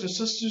 Brothers and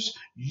sisters,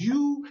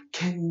 you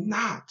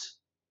cannot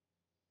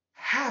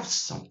have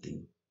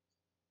something.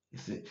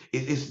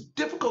 It's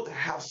difficult to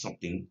have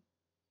something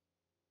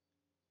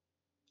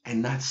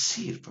and not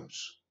see it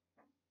first.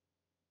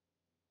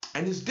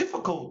 And it's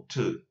difficult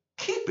to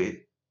keep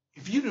it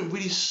if you didn't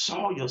really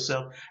saw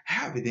yourself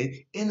having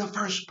it in the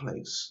first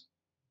place.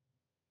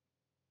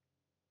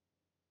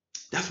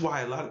 That's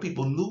why a lot of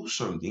people lose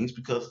certain things,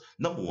 because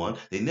number one,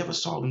 they never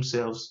saw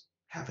themselves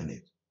having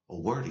it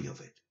or worthy of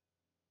it.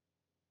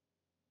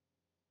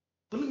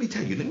 But let me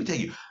tell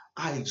you,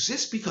 I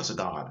exist because of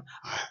God.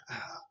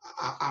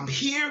 I'm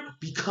here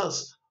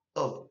because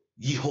of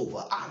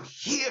Jehovah. I'm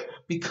here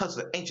because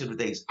of the Ancient of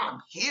Days. I'm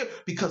here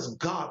because of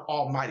God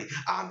Almighty.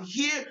 I'm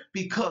here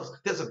because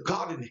there's a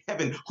God in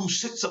heaven who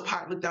sits up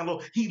high, look down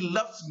low. He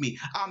loves me.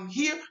 I'm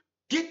here.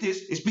 Get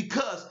this, it's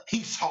because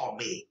he saw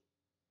me.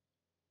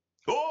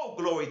 Oh,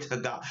 glory to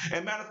God.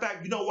 And matter of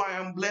fact, you know why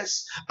I'm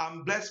blessed?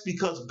 I'm blessed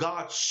because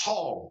God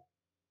saw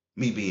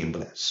me being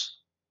blessed.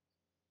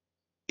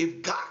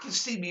 If God can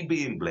see me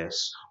being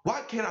blessed,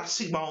 why can't I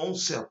see my own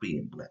self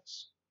being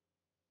blessed?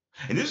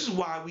 And this is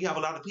why we have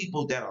a lot of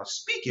people that are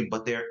speaking,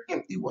 but they're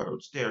empty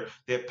words. They're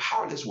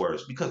powerless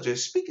words because they're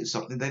speaking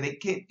something that they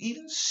can't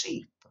even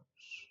see.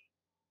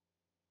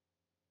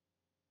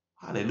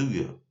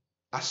 Hallelujah.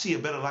 I see a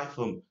better life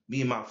for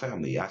me and my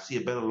family. I see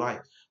a better life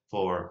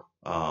for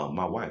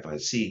my wife. I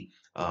see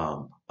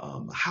a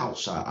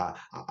house.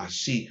 I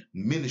see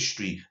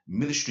ministries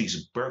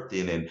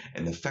birthing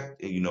and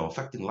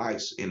affecting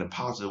lives in a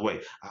positive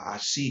way. I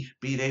see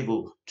being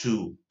able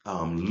to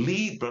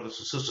lead brothers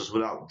and sisters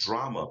without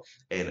drama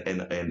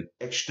and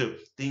extra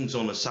things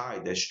on the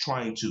side that's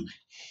trying to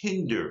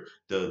hinder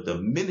the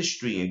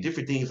ministry and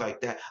different things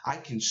like that. I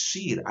can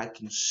see it. I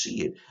can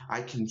see it.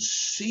 I can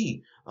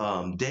see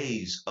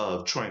days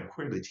of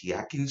tranquility.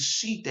 I can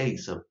see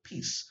days of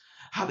peace.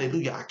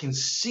 Hallelujah. I can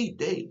see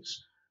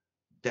days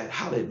that,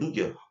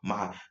 hallelujah,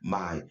 my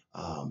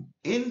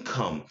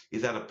income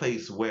is at a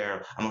place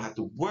where I don't have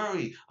to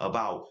worry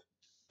about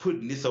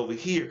putting this over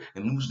here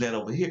and losing that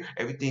over here.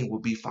 Everything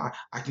will be fine.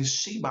 I can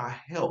see my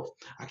health.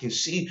 I can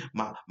see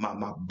my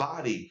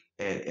body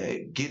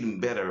getting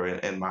better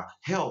and my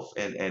health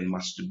and my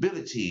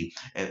stability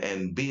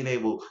and being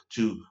able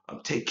to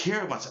take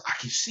care of myself. I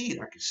can see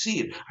it. I can see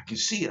it. I can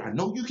see it. I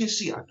know you can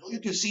see it. I know you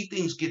can see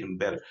things getting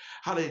better.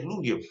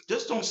 Hallelujah.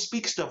 Just don't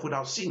speak stuff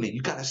without seeing it.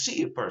 You got to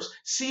see it first.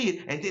 See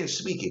it and then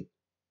speak it.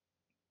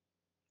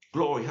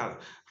 Glory, hallelujah.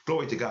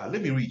 Glory to God.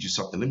 Let me read you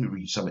something. Let me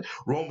read you something.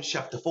 Romans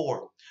chapter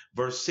 4,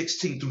 verse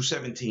 16 through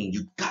 17.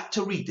 You got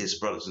to read this,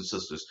 brothers and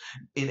sisters,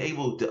 and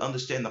able to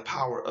understand the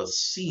power of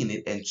seeing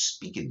it and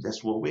speaking.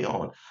 That's what we're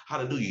on.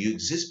 Hallelujah. You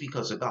exist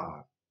because of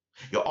God.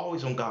 You're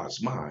always on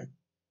God's mind.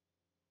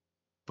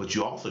 But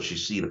you also should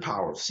see the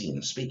power of seeing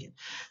and speaking.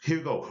 Here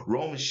we go.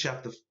 Romans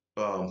chapter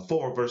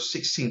 4, verse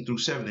 16 through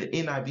 7. The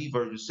NIV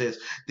version says,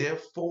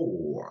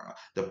 therefore,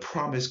 the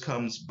promise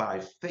comes by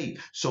faith,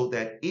 so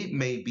that it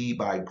may be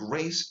by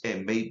grace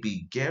and may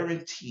be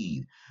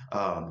guaranteed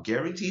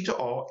to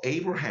all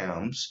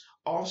Abraham's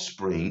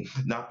offspring,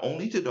 not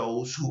only to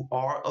those who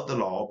are of the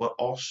law, but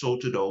also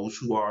to those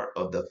who are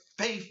of the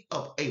faith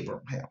of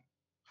Abraham.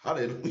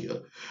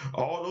 Hallelujah.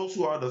 All those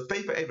who are the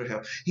faith of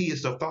Abraham, he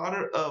is the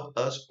father of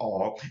us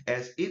all.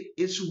 As it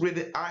is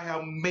written, I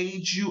have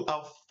made you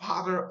a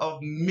father of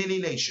many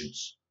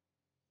nations.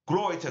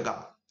 Glory to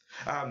God.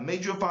 I have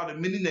made you a father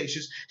of many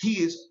nations. He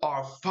is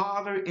our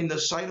father in the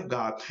sight of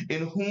God,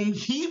 in whom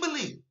he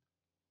believed.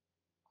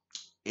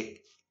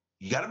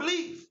 You got to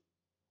believe.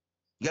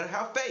 You got to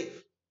have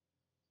faith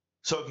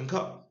so it can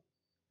come.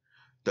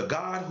 The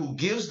God who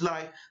gives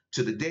life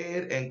to the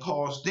dead and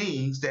calls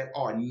things that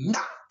are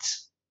not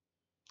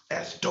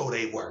as though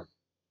they were.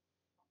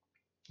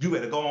 You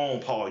better go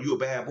on, Paul. You a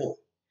bad boy.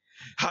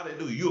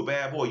 Hallelujah. You a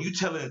bad boy. You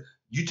telling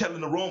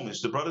the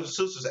Romans, the brothers and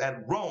sisters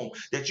at Rome,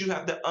 that you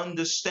have to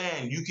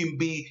understand. You can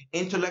be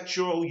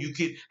intellectual. You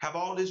can have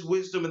all this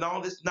wisdom and all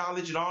this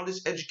knowledge and all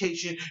this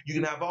education. You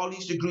can have all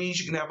these degrees.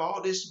 You can have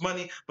all this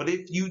money. But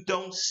if you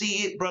don't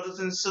see it, brothers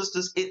and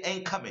sisters, it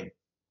ain't coming.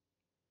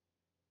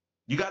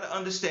 You got to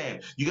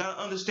understand. You got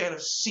to understand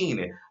of seeing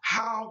it.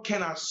 How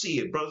can I see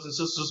it, brothers and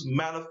sisters?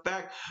 Matter of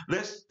fact,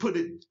 let's put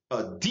it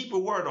a deeper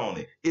word on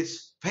it.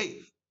 It's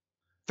faith.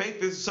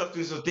 Faith is the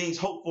substance of things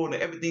hoped for and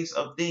the evidence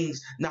of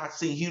things not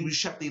seen. Hebrews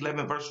chapter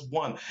 11, verse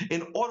 1.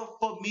 In order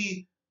for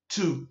me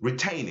to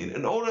retain it,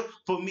 in order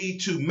for me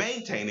to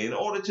maintain it, in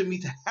order to me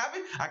to have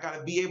it, I got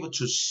to be able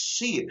to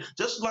see it.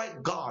 Just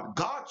like God.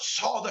 God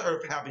saw the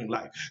earth having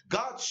life.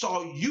 God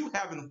saw you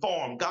having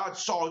form. God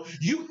saw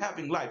you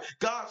having life.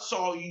 God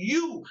saw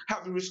you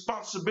having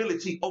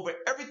responsibility over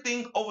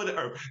everything over the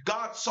earth.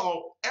 God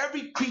saw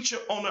every creature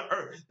on the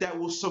earth that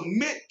will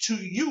submit to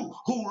you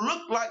who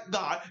look like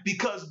God,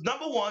 because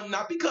number one,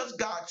 not because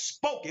God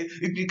spoke it,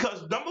 it's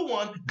because number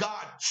one,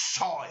 God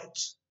saw it.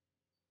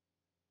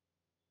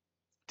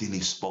 Then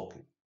he spoke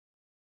it.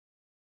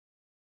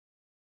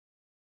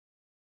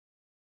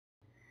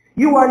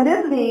 You are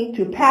listening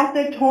to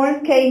Pastor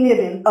Torrence K.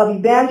 Nivens of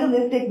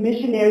Evangelistic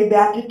Missionary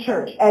Baptist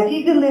Church as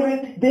he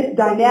delivers this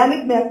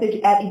dynamic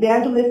message at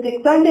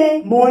Evangelistic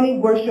Sunday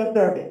morning worship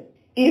service.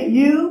 If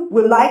you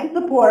would like to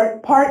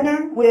support,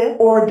 partner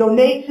with, or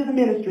donate to the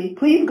ministry,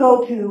 please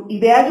go to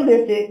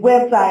Evangelistic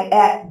website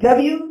at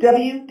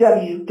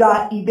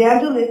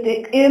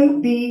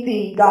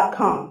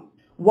www.evangelisticmbc.com.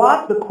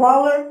 Watch the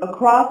crawler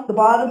across the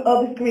bottom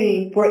of the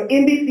screen for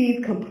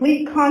EMBaCy's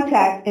complete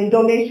contact and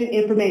donation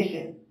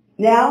information.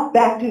 Now,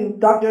 back to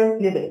Dr.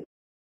 Nivens.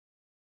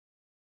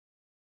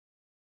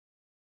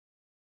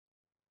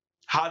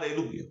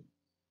 Hallelujah.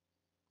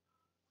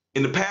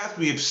 In the past,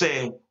 we have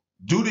said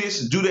do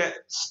this and do that.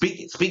 Speak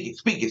it, speak it,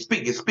 speak it,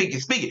 speak it, speak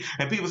it, speak it.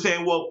 And people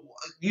saying, well,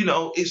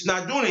 it's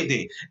not doing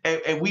anything.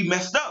 And we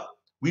messed up.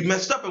 We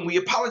messed up and we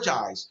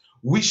apologize.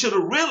 We should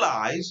have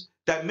realized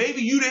that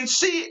maybe you didn't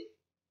see it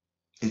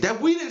and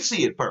that we didn't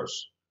see it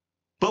first.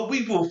 But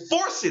we were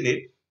forcing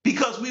it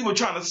because we were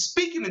trying to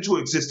speak it into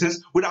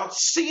existence without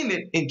seeing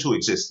it into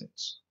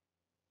existence.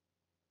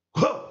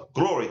 Huh,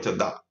 glory to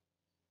God.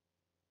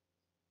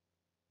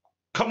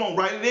 Come on,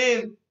 write it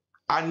in.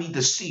 I need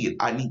to see it.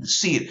 I need to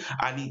see it.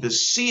 I need to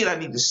see it. I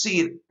need to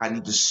see it. I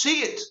need to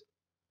see it.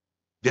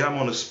 Then I'm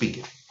going to speak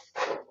it.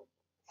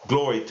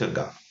 Glory to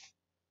God.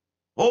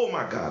 Oh,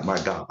 my God,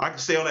 my God. I can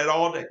stay on that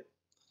all day.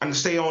 I can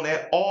stay on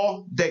that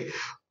all day.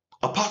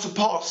 Apostle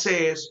Paul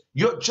says,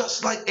 you're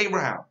just like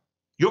Abraham.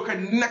 You're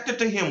connected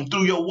to him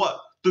through your what?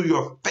 Through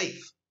your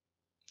faith,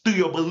 through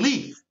your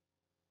belief.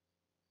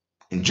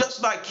 And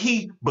just like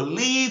he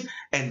believed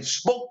and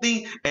spoke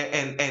things,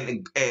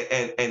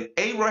 and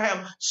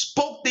Abraham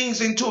spoke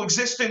things into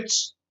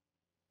existence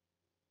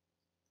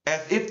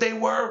as if they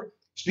were,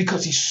 it's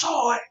because he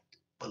saw it,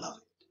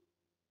 beloved.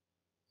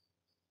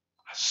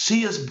 I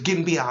see us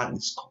getting beyond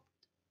this.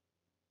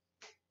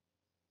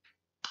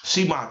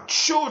 See my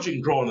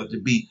children growing up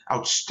to be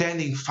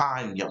outstanding,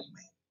 fine young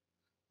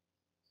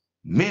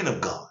men of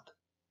God,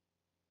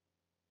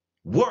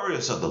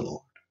 warriors of the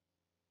Lord.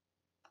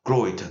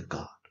 Glory to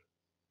God.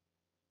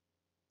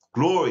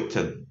 Glory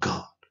to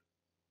God.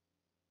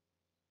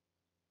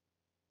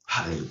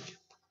 Hallelujah.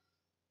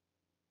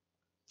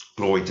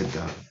 Glory to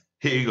God.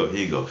 Here you go.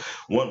 Here you go.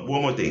 One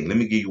more thing. Let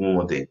me give you one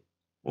more thing.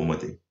 One more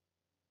thing.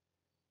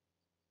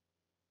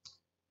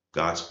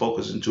 God spoke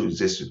us into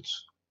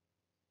existence.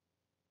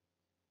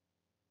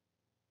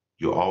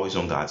 You're always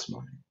on God's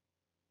mind.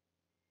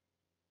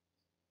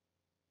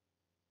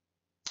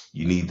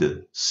 You need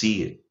to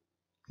see it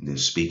and then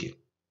speak it.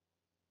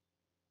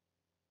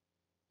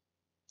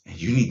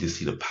 And you need to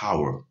see the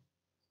power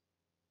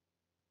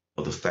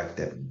of the fact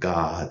that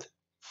God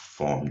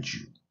formed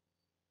you.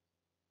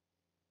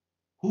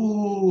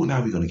 Ooh,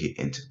 now we're going to get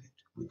intimate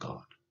with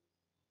God.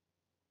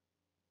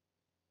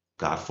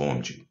 God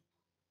formed you.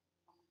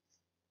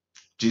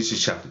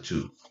 Genesis chapter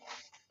 2,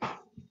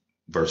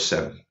 verse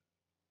 7.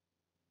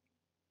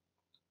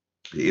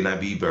 The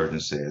NIV version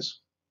says,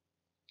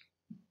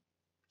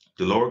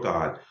 the Lord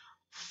God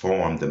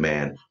formed the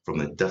man from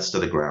the dust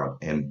of the ground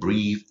and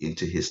breathed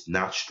into his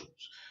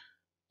nostrils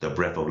the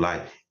breath of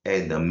life,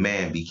 and the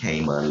man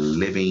became a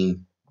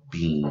living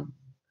being.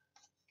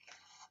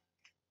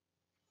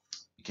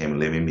 Became a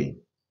living being.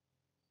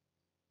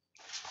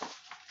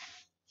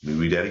 Let me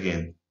read that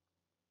again.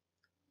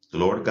 The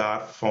Lord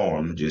God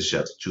formed, Genesis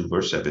chapter 2,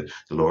 verse 7,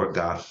 the Lord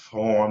God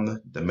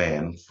formed the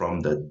man from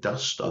the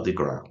dust of the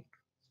ground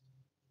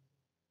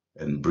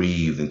and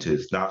breathed into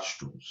his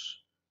nostrils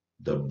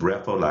the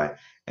breath of life,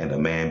 and the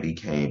man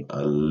became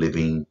a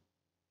living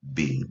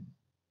being.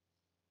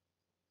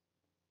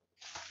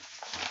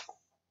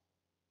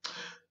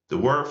 The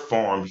word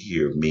form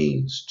here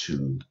means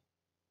to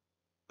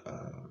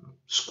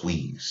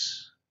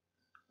squeeze.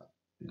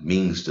 It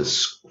means the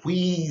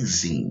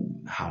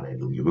squeezing.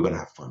 Hallelujah. We're going to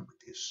have fun with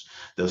this.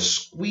 The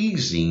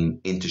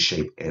squeezing into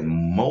shape and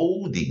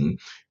molding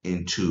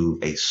into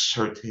a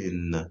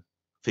certain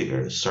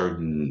figure, a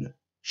certain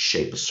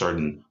shape, a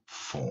certain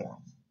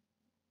form.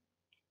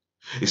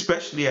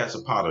 Especially as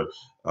a potter,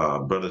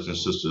 brothers and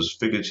sisters,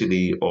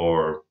 figuratively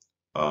or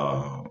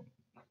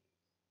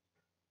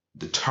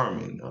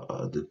determined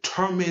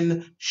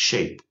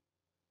shape.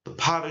 The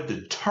potter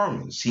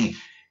determines,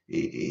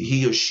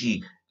 he or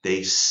she,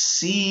 they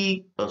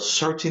see a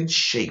certain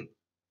shape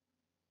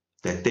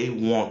that they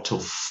want to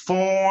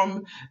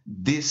form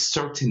this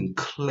certain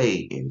clay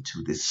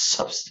into, this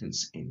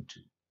substance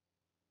into.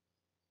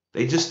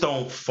 They just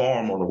don't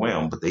form on the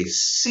whim, but they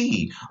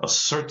see a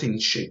certain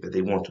shape that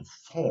they want to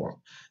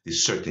form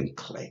this certain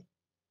clay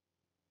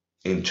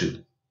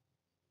into.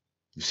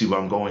 You see where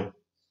I'm going?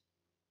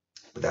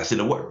 But that's in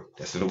the word.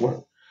 That's in the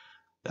word.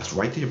 That's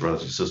right there,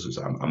 brothers and sisters.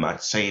 I'm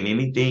not saying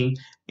anything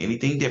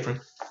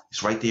different.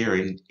 It's right there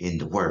in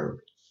the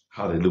word.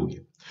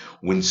 Hallelujah.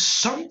 When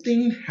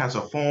something has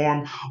a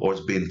form or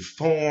it's been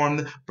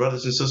formed,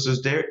 brothers and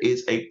sisters, there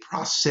is a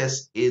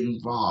process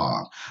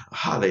involved.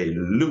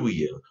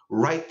 Hallelujah.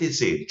 Write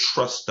this in.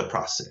 Trust the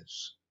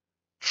process.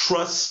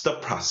 Trust the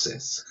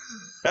process.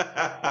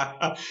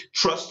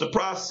 Trust the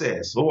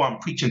process. Oh, I'm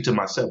preaching to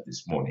myself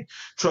this morning.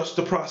 Trust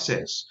the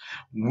process.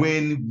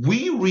 When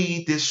we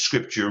read this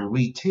scripture,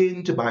 we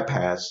tend to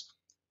bypass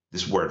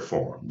this word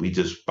form. We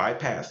just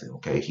bypass it,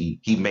 okay?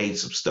 He made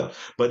some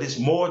stuff. But it's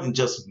more than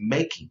just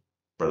making,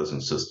 brothers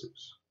and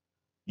sisters.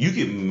 You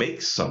can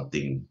make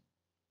something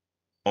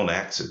on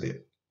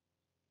accident.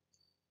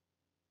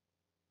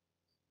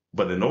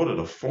 But in order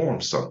to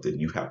form something,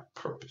 you have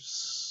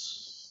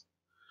purpose.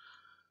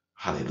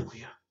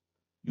 Hallelujah.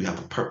 You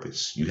have a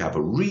purpose. You have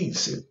a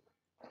reason.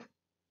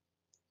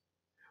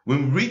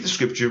 When we read the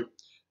scripture,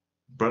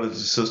 brothers and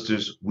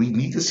sisters, we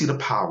need to see the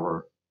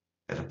power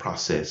and the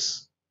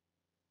process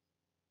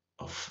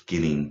of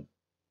getting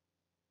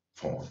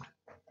formed.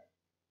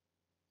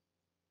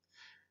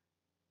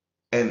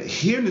 And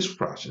here in this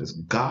process,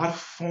 God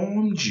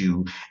formed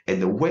you,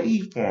 and the way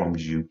he formed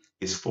you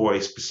is for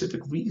a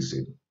specific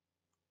reason.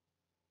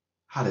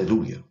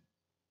 Hallelujah.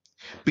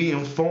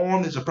 Being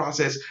formed is a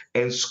process,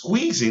 and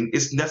squeezing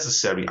is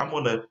necessary. I'm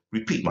going to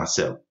repeat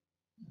myself.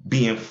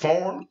 Being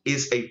formed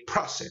is a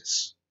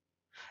process,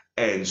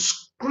 and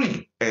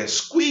squeezing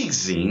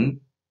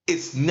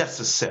is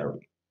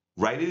necessary.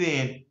 Write it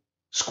in.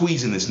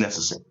 Squeezing is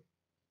necessary.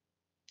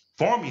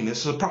 Forming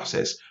is a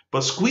process,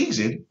 but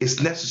squeezing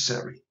is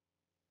necessary.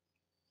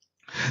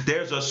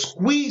 There's a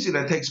squeezing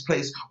that takes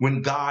place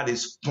when God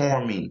is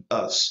forming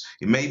us.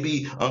 It may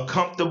be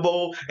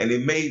uncomfortable and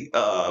it may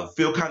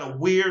feel kind of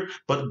weird,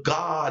 but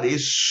God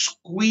is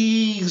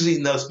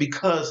squeezing us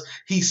because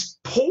he's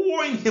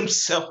pouring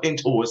himself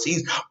into us.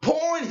 He's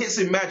pouring his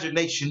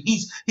imagination.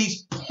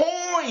 He's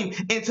pouring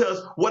into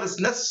us what is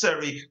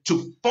necessary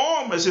to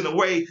form us in a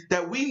way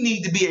that we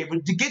need to be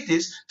able to get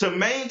this to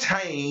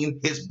maintain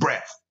his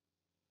breath.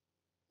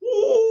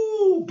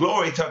 Ooh,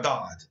 glory to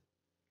God.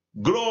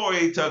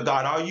 Glory to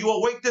God. Are you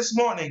awake this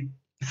morning?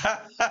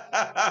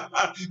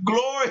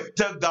 Glory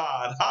to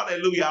God.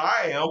 Hallelujah.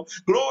 I am.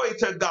 Glory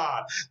to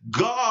God.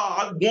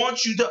 God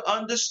wants you to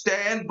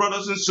understand,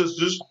 brothers and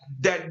sisters,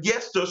 that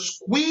yes, the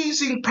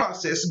squeezing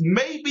process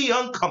may be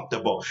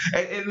uncomfortable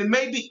and it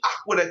may be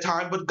awkward at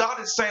times, but God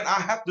is saying, I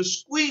have to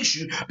squeeze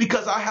you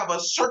because I have a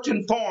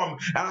certain form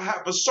and I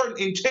have a certain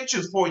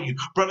intention for you,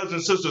 brothers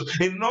and sisters.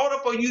 In order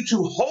for you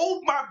to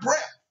hold my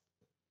breath,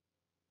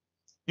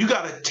 you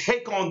got to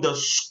take on the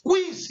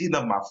squeezing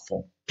of my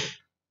form.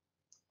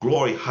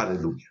 Glory,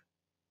 hallelujah.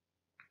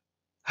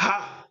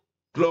 Ha!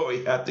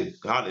 Glory,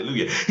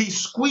 hallelujah. He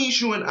squeezed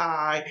you and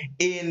I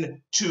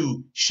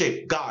into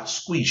shape. God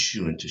squeezed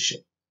you into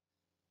shape.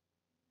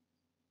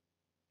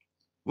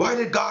 Why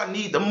did God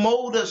need to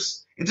mold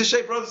us into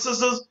shape, brothers and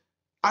sisters?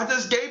 I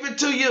just gave it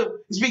to you.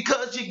 It's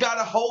because you got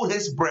to hold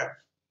his breath.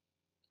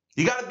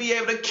 You got to be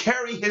able to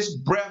carry his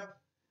breath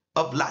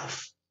of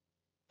life.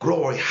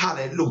 Glory,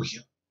 hallelujah.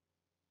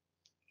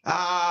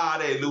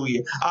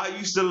 Hallelujah. I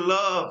used to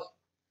love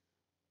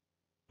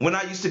when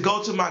I used to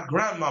go to my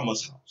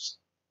grandmama's house.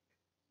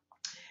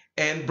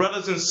 And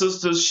brothers and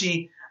sisters,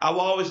 I would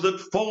always look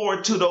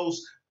forward to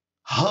those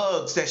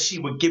hugs that she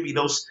would give me,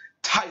 those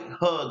tight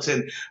hugs.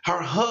 And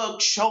her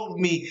hug showed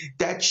me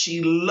that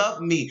she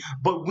loved me.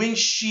 But when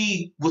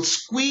she would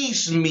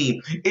squeeze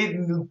me, it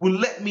would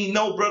let me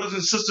know, brothers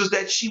and sisters,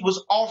 that she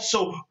was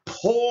also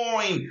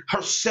pouring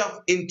herself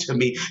into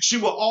me. She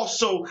was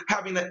also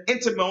having an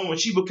intimate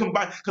moment. She would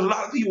combine, because a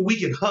lot of people, we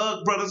can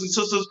hug, brothers and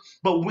sisters,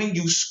 but when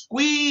you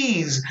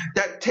squeeze,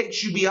 that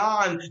takes you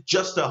beyond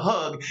just a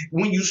hug.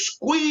 When you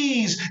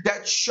squeeze,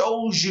 that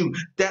shows you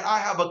that I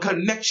have a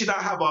connection,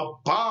 I have a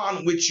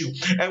bond with you.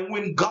 And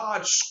when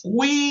God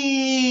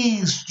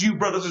squeezed you,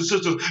 brothers and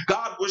sisters,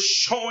 God was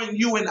showing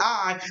you and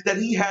I that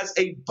he has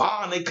a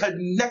bond, a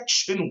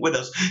connection with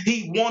us.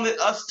 He wanted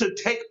us to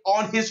take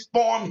on his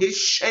form, his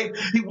shape.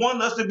 He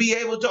wanted us to be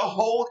able to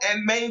hold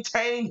and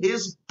maintain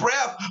his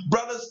breath.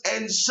 Brothers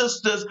and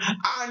sisters,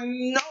 I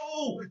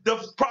know the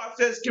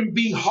process can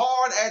be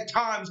hard at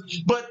times,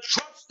 but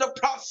trust the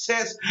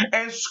process,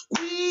 and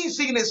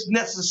squeezing is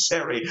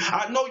necessary.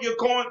 I know you're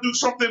going through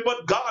something,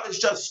 but God is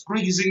just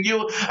squeezing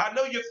you. I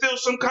know you feel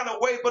some kind of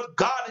way, but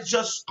God is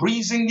just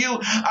squeezing you.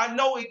 I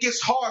know it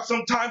gets hard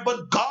sometimes,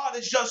 but God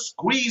is just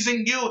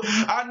squeezing you.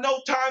 I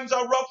know times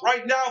are rough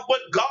right now,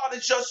 but God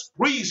is just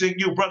squeezing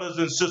you, brothers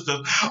and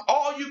sisters.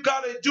 All you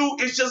got to do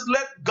is just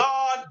let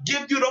God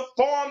give you the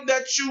form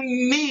that you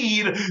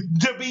need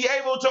to be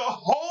able to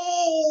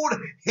hold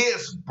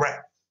his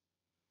breath.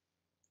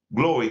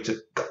 Glory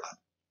to God.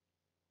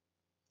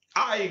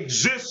 I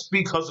exist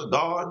because of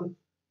God.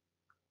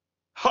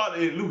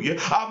 Hallelujah.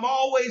 I'm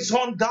always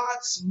on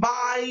God's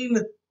mind.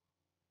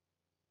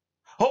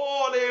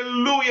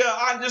 Hallelujah.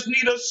 I just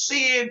need to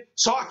see it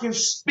so I can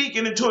speak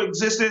it into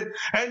existence.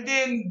 And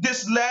then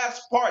this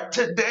last part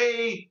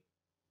today,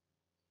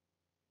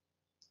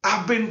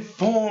 I've been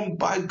formed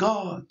by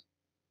God.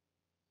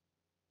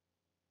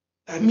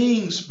 That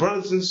means,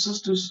 brothers and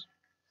sisters,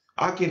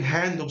 I can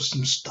handle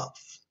some stuff.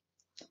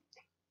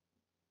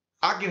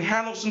 I can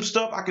handle some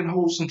stuff. I can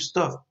hold some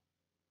stuff.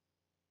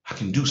 I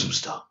can do some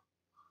stuff.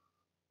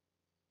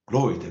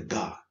 Glory to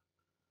God.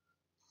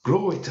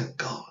 Glory to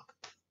God.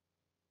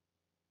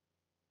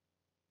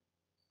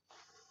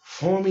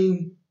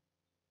 Forming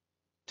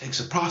takes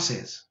a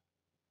process,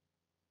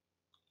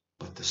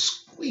 but the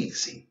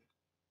squeezing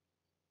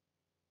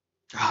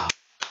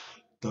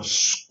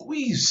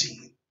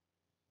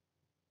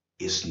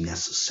is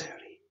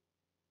necessary.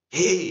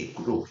 Hey,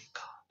 glory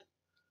God.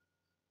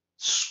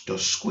 The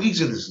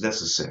squeezing is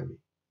necessary.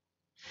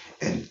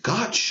 And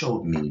God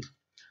showed me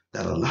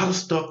that a lot of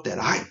stuff that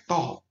I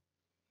thought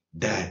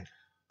that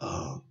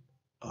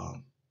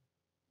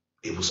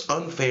it was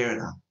unfair,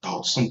 and I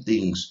thought some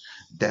things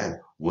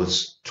that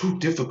was too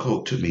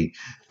difficult to me,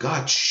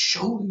 God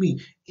showed me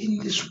in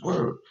this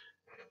word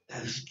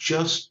that it's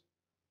just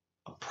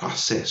a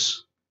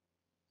process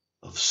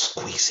of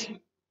squeezing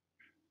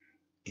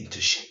into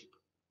shape.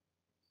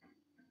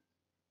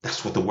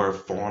 That's what the word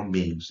form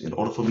means. In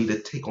order for me to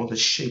take on the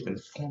shape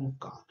and form of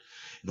God,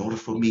 in order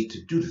for me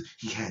to do this,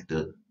 he had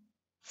to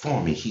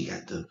form me. He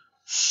had to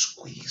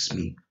squeeze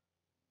me.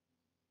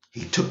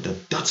 He took the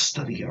dust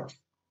of the earth.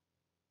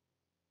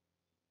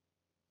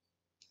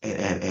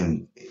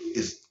 And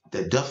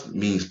the dust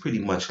means pretty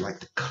much like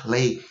the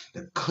clay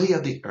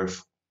of the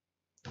earth,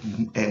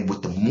 and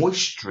with the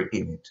moisture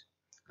in it.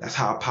 That's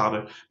how a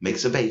powder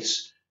makes a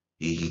base.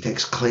 He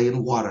takes clay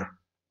and water.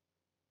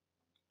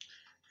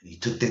 And he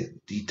took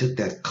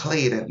that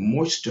clay, that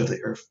moisture of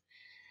the earth,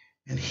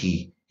 and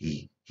he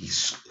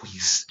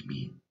squeezed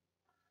me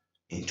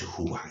into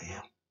who I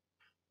am.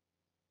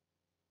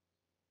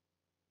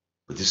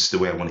 But this is the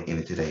way I want to end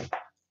it today.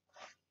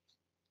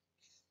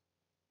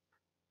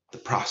 The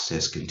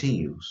process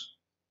continues.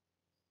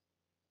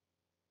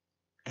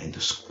 And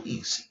the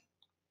squeezing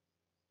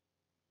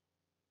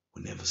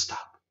will never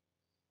stop.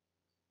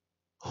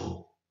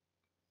 Oh.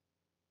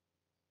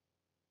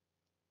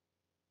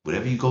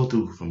 Whatever you go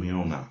through from here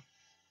on out,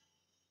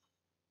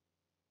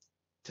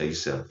 tell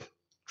yourself,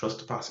 trust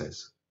the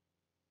process.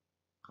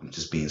 I'm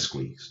just being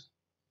squeezed.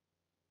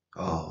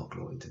 Oh,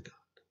 glory to God.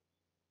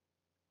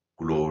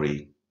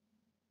 Glory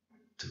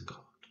to God.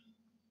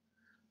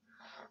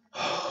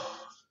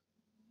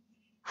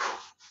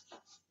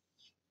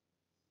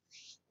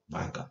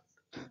 My God.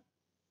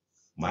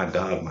 My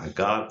God, my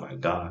God, my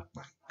God,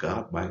 my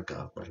God, my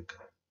God, my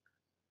God.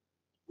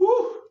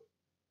 Woo!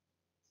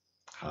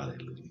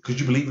 Hallelujah. Could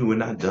you believe it? We're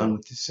not done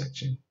with this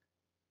section?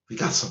 We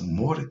got some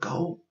more to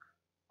go.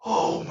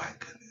 Oh my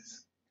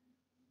goodness.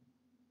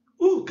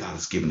 Ooh, God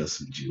has given us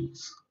some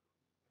jewels.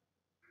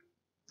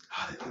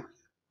 Hallelujah.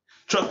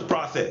 Trust the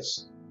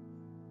process.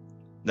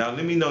 Now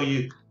let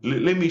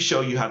me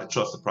show you how to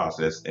trust the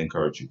process and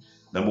encourage you.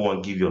 Number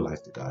one, give your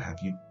life to God. Have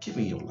you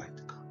given your life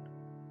to God?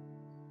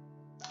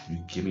 Have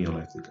you given your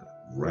life to God?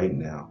 Right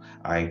now,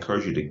 I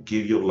encourage you to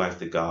give your life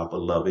to God,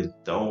 beloved.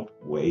 Don't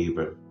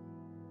waver.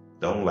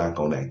 Don't lack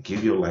on that.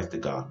 Give your life to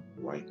God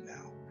right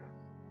now.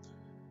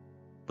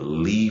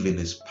 Believe in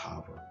his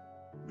power.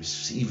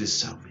 Receive his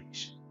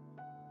salvation.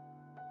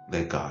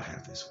 Let God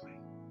have his way.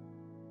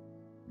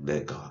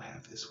 Let God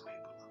have his way,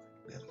 beloved.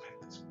 Let him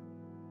have his way.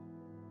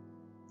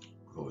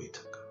 Glory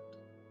to God.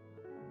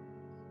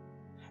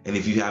 And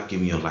if you have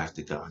given your life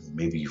to God, and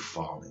maybe you've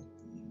fallen,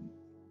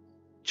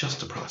 just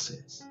the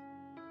process.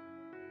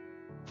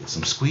 There's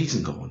some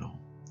squeezing going on.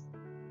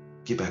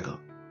 Get back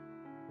up.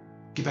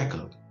 Get back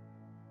up.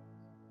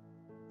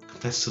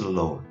 Confess to the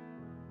Lord.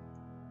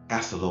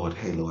 Ask the Lord,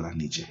 hey, Lord, I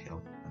need your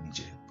help. I need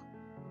your help.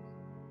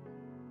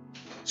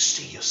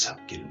 See yourself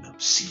getting up.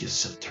 See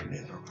yourself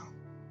turning it around.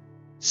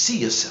 See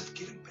yourself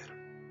getting better.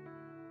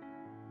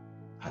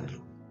 Hallelujah.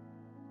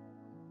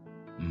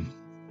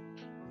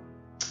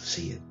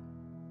 See it.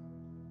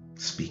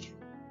 Speak it.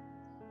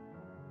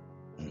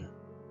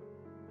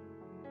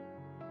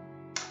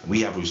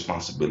 We have a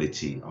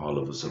responsibility, all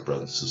of us, our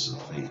brothers and sisters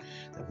of faith,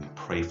 that we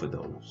pray for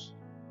those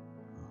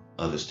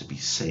others to be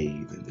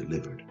saved and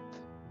delivered.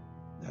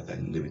 Now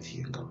that liberty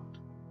in God.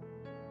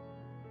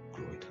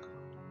 Glory to God.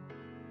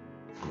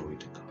 Glory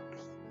to God.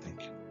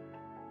 Thank you.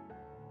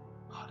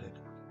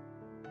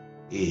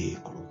 Hallelujah.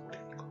 Glory to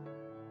God.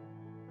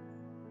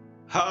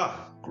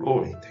 Ha!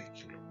 Glory. Thank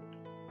you,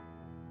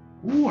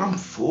 Lord. Ooh, I'm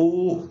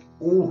full.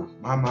 Ooh,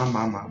 my.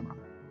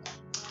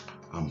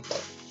 I'm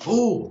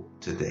full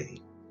today.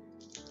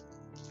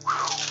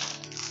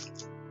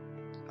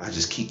 I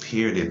just keep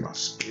hearing it in my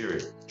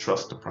spirit.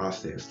 Trust the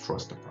process.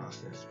 Trust the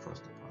process.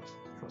 Trust the process.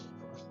 Trust the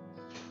process.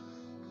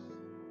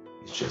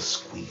 It's just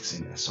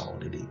squeezing. That's all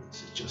it is.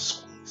 It's just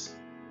squeezing.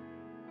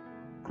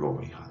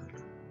 Glory, hallelujah.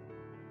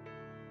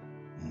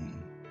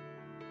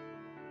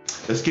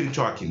 Let's get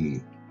into our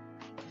communion.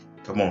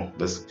 Come on.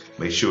 Let's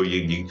make sure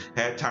you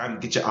had time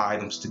to get your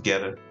items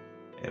together.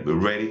 And we're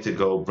ready to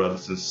go,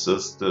 brothers and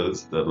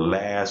sisters. The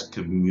last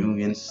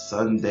communion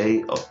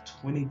Sunday of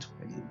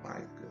 2020. My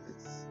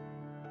goodness.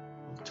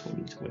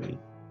 2020.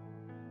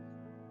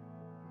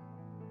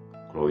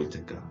 Glory to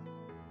God.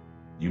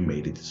 You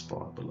made it this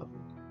far, beloved.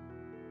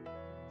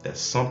 That's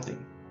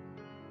something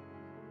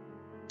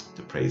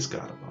to praise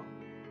God about.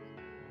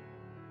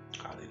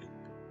 Hallelujah.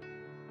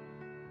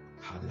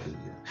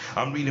 Hallelujah.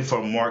 I'm reading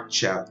from Mark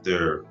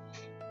chapter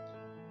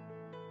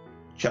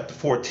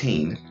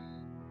 14,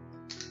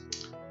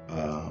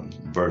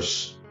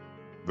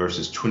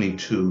 verses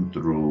 22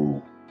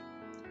 through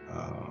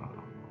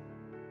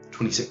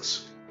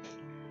 26.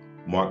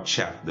 Mark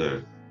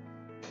chapter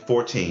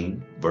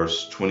 14,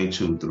 verse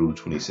 22 through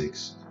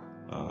 26,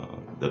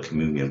 the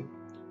communion,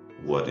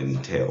 what it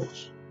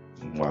entails,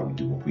 and why we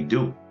do what we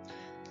do.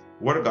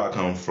 The Word of God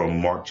comes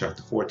from Mark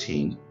chapter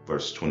 14,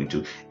 verse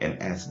 22. And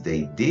as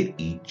they did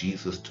eat,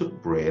 Jesus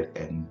took bread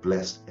and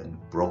blessed and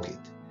broke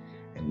it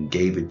and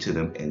gave it to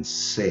them and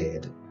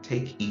said,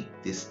 "Take, eat,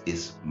 this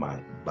is my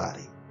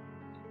body."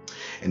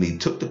 And he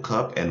took the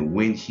cup, and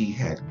when he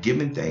had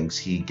given thanks,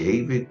 he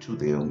gave it to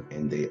them,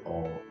 and they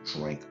all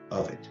drank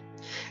of it.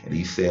 And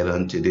he said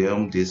unto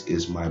them, "This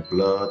is my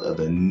blood of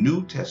the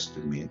New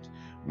Testament,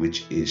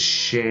 which is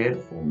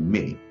shed for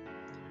many.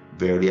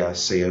 Verily I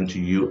say unto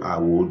you, I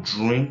will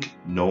drink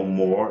no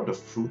more the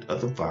fruit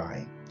of the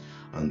vine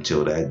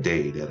until that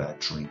day that I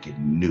drink it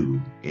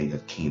new in the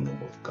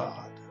kingdom of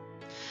God.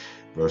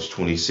 Verse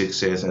 26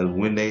 says, and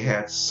when they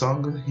had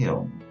sung a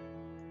hymn,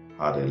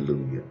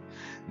 hallelujah,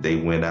 they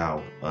went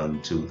out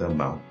unto the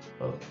Mount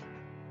of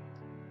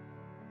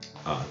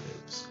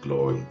Olives.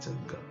 Glory to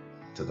God,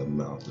 to the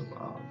Mount of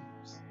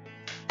Olives.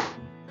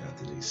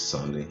 After they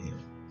sung a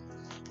hymn.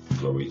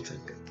 Glory to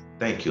God.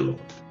 Thank you,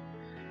 Lord.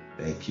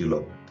 Thank you,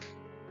 Lord.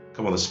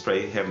 Come on, let's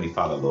pray. Heavenly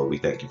Father, Lord, we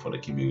thank you for the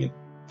communion.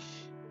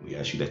 We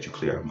ask you that you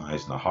clear our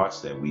minds and our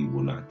hearts, that we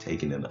will not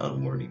take in an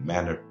unworthy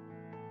manner.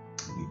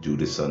 We do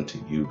this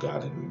unto you,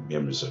 God, in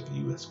remembrance of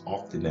you as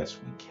often as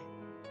we can.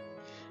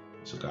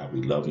 So, God,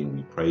 we love you and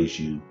we praise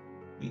you.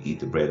 We eat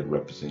the bread that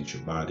represents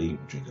your body. We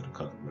drink of the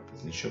cup that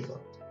represents your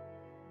blood.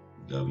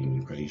 We love you and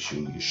we praise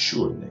you in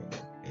Yeshua's name.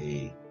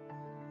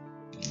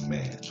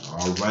 Amen.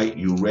 All right,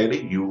 you ready?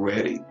 You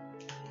ready?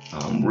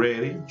 I'm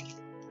ready.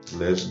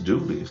 Let's do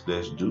this.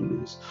 Let's do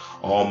this.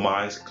 All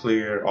minds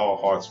clear, all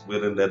hearts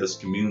willing. Let us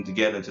commune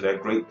together into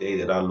that great day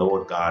that our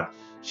Lord God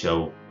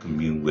shall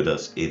commune with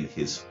us in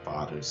his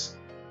Father's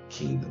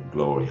kingdom.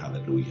 Glory,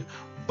 hallelujah.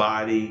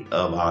 Body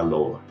of our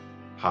Lord,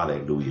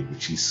 hallelujah,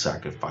 which he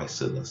sacrificed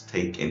to us.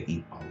 Take and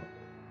eat all of it.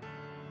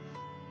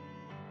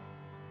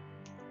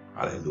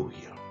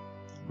 Hallelujah.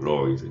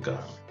 Glory to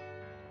God.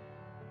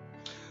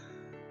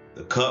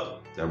 The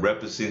cup that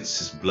represents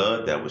his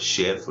blood that was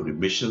shed for the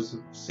remission of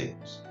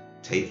sins.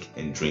 Take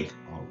and drink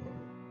all of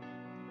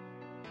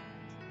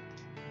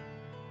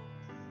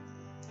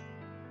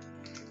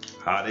it.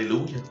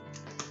 Hallelujah.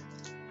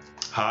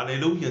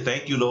 Hallelujah.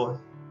 Thank you, Lord.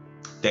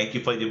 Thank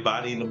you for your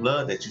body and the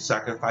blood that you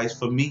sacrificed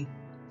for me.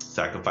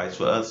 Sacrificed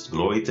for us.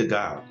 Glory to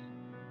God.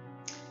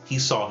 He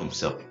saw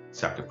himself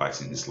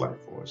sacrificing his life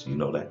for us. You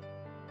know that?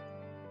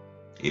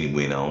 And he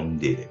went on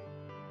and did it.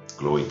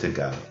 Glory to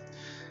God.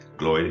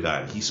 Glory to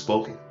God. He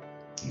spoke it.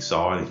 He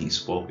saw it and he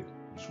spoke it.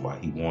 That's why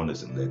he warned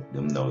us and let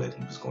them know that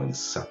he was going to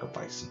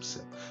sacrifice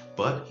himself.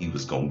 But he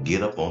was going to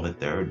get up on the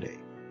third day.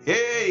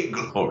 Hey,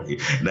 glory.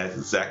 And that's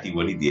exactly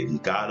what he did. He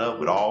got up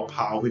with all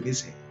power in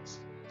his hands,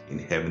 in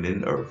heaven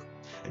and earth.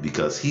 And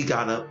because he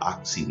got up, I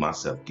can see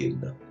myself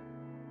getting up.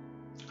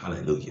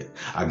 Hallelujah.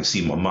 I can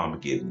see my mama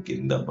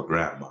getting up, my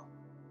grandma.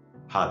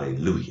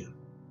 Hallelujah.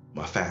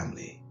 My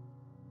family,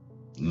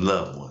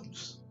 loved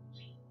ones.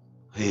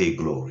 Hey,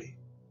 glory.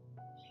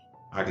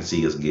 I can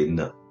see us getting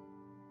up.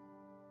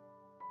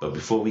 But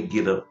before we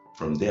get up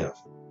from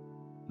death,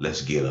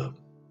 let's get up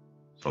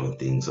from the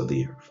things of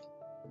the earth.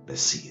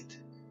 Let's see it.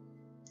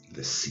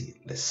 Let's see it.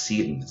 Let's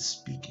see it and let's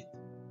speak it.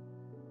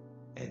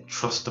 And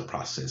trust the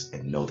process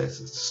and know there's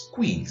a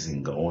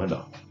squeezing going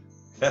on.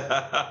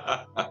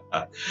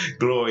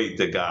 Glory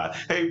to God.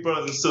 Hey,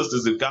 brothers and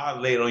sisters, if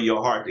God laid on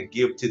your heart to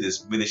give to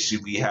this ministry,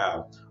 we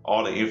have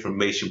all the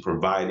information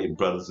provided,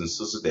 brothers and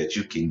sisters, that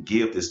you can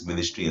give this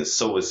ministry and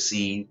sow a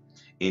seed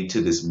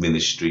into this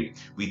ministry.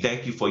 We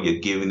thank you for your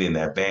giving in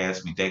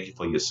advance. We thank you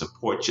for your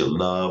support, your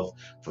love,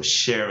 for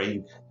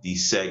sharing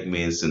these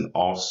segments and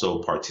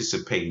also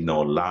participating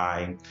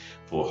online,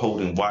 for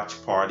holding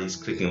watch parties,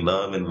 clicking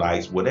love and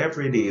likes,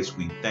 whatever it is.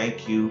 We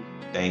thank you,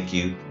 thank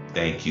you,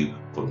 thank you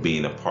for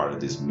being a part of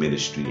this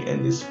ministry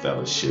and this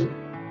fellowship.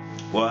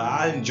 Well,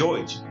 I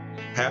enjoyed you.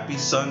 Happy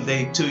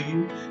Sunday to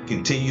you.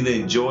 Continue to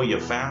enjoy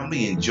your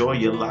family, enjoy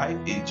your life,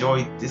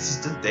 enjoy. This is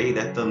the day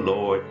that the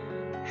Lord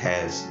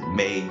has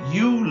made.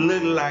 You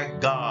look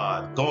like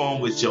God. Go on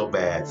with your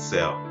bad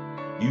self.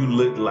 You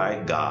look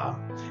like God.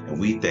 And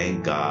we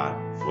thank God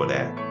for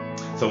that.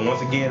 So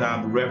once again,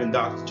 I'm Reverend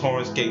Dr.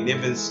 Torrence K.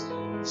 Nivens,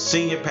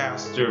 Senior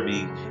Pastor of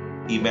the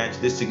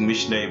Evangelistic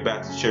Missionary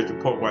Baptist Church of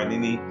Port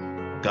Hueneme.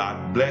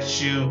 God bless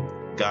you.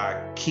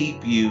 God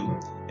keep you.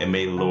 And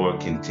may the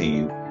Lord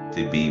continue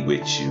to be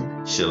with you.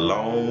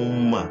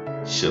 Shalom.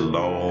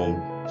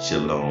 Shalom.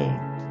 Shalom.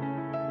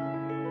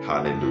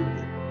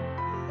 Hallelujah.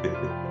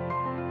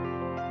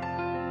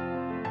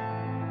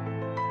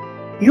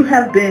 You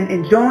have been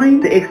enjoying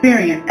the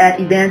experience at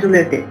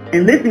Evangelistic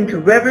and listening to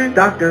Reverend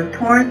Dr.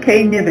 Torrence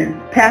K. Nivens,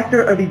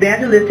 pastor of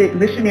Evangelistic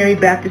Missionary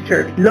Baptist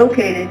Church,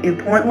 located in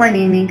Port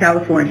Hueneme,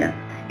 California.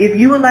 If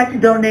you would like to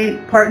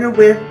donate, partner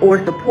with, or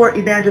support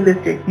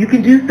Evangelistic, you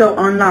can do so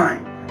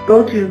online.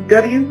 Go to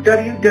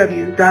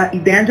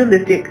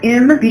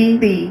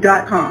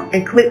www.evangelisticmbc.com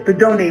and click the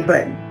donate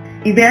button.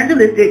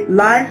 Evangelistic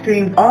live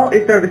streams all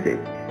its services.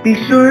 Be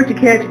sure to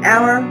catch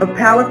Hour of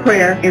Power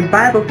Prayer and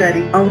Bible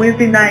Study on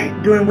Wednesday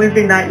night during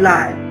Wednesday Night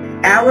Live.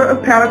 Hour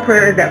of Power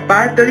Prayer is at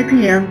 5:30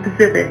 p.m.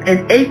 Pacific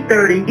and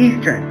 8:30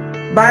 Eastern.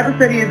 Bible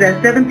Study is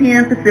at 7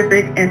 p.m.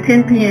 Pacific and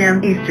 10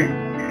 p.m. Eastern.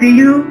 See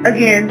you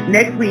again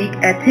next week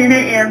at 10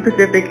 a.m.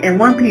 Pacific and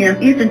 1 p.m.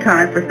 Eastern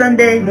Time for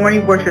Sunday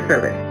morning worship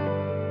service.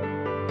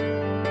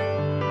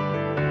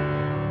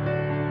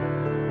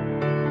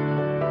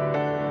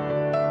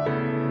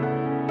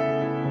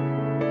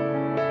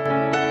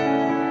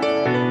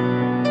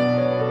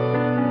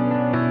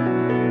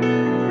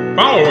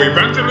 Follow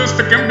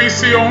Evangelistic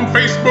EMBaCy on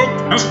Facebook,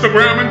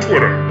 Instagram, and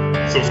Twitter.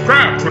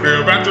 Subscribe to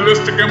the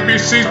Evangelistic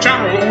EMBaCy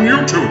channel on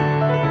YouTube.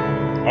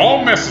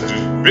 All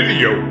messages,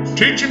 videos,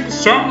 teachings,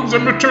 sermons,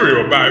 and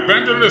material by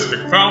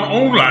Evangelistic found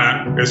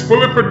online is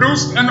fully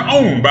produced and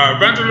owned by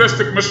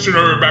Evangelistic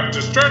Missionary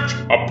Baptist Church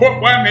of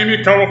Port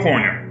Hueneme,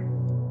 California.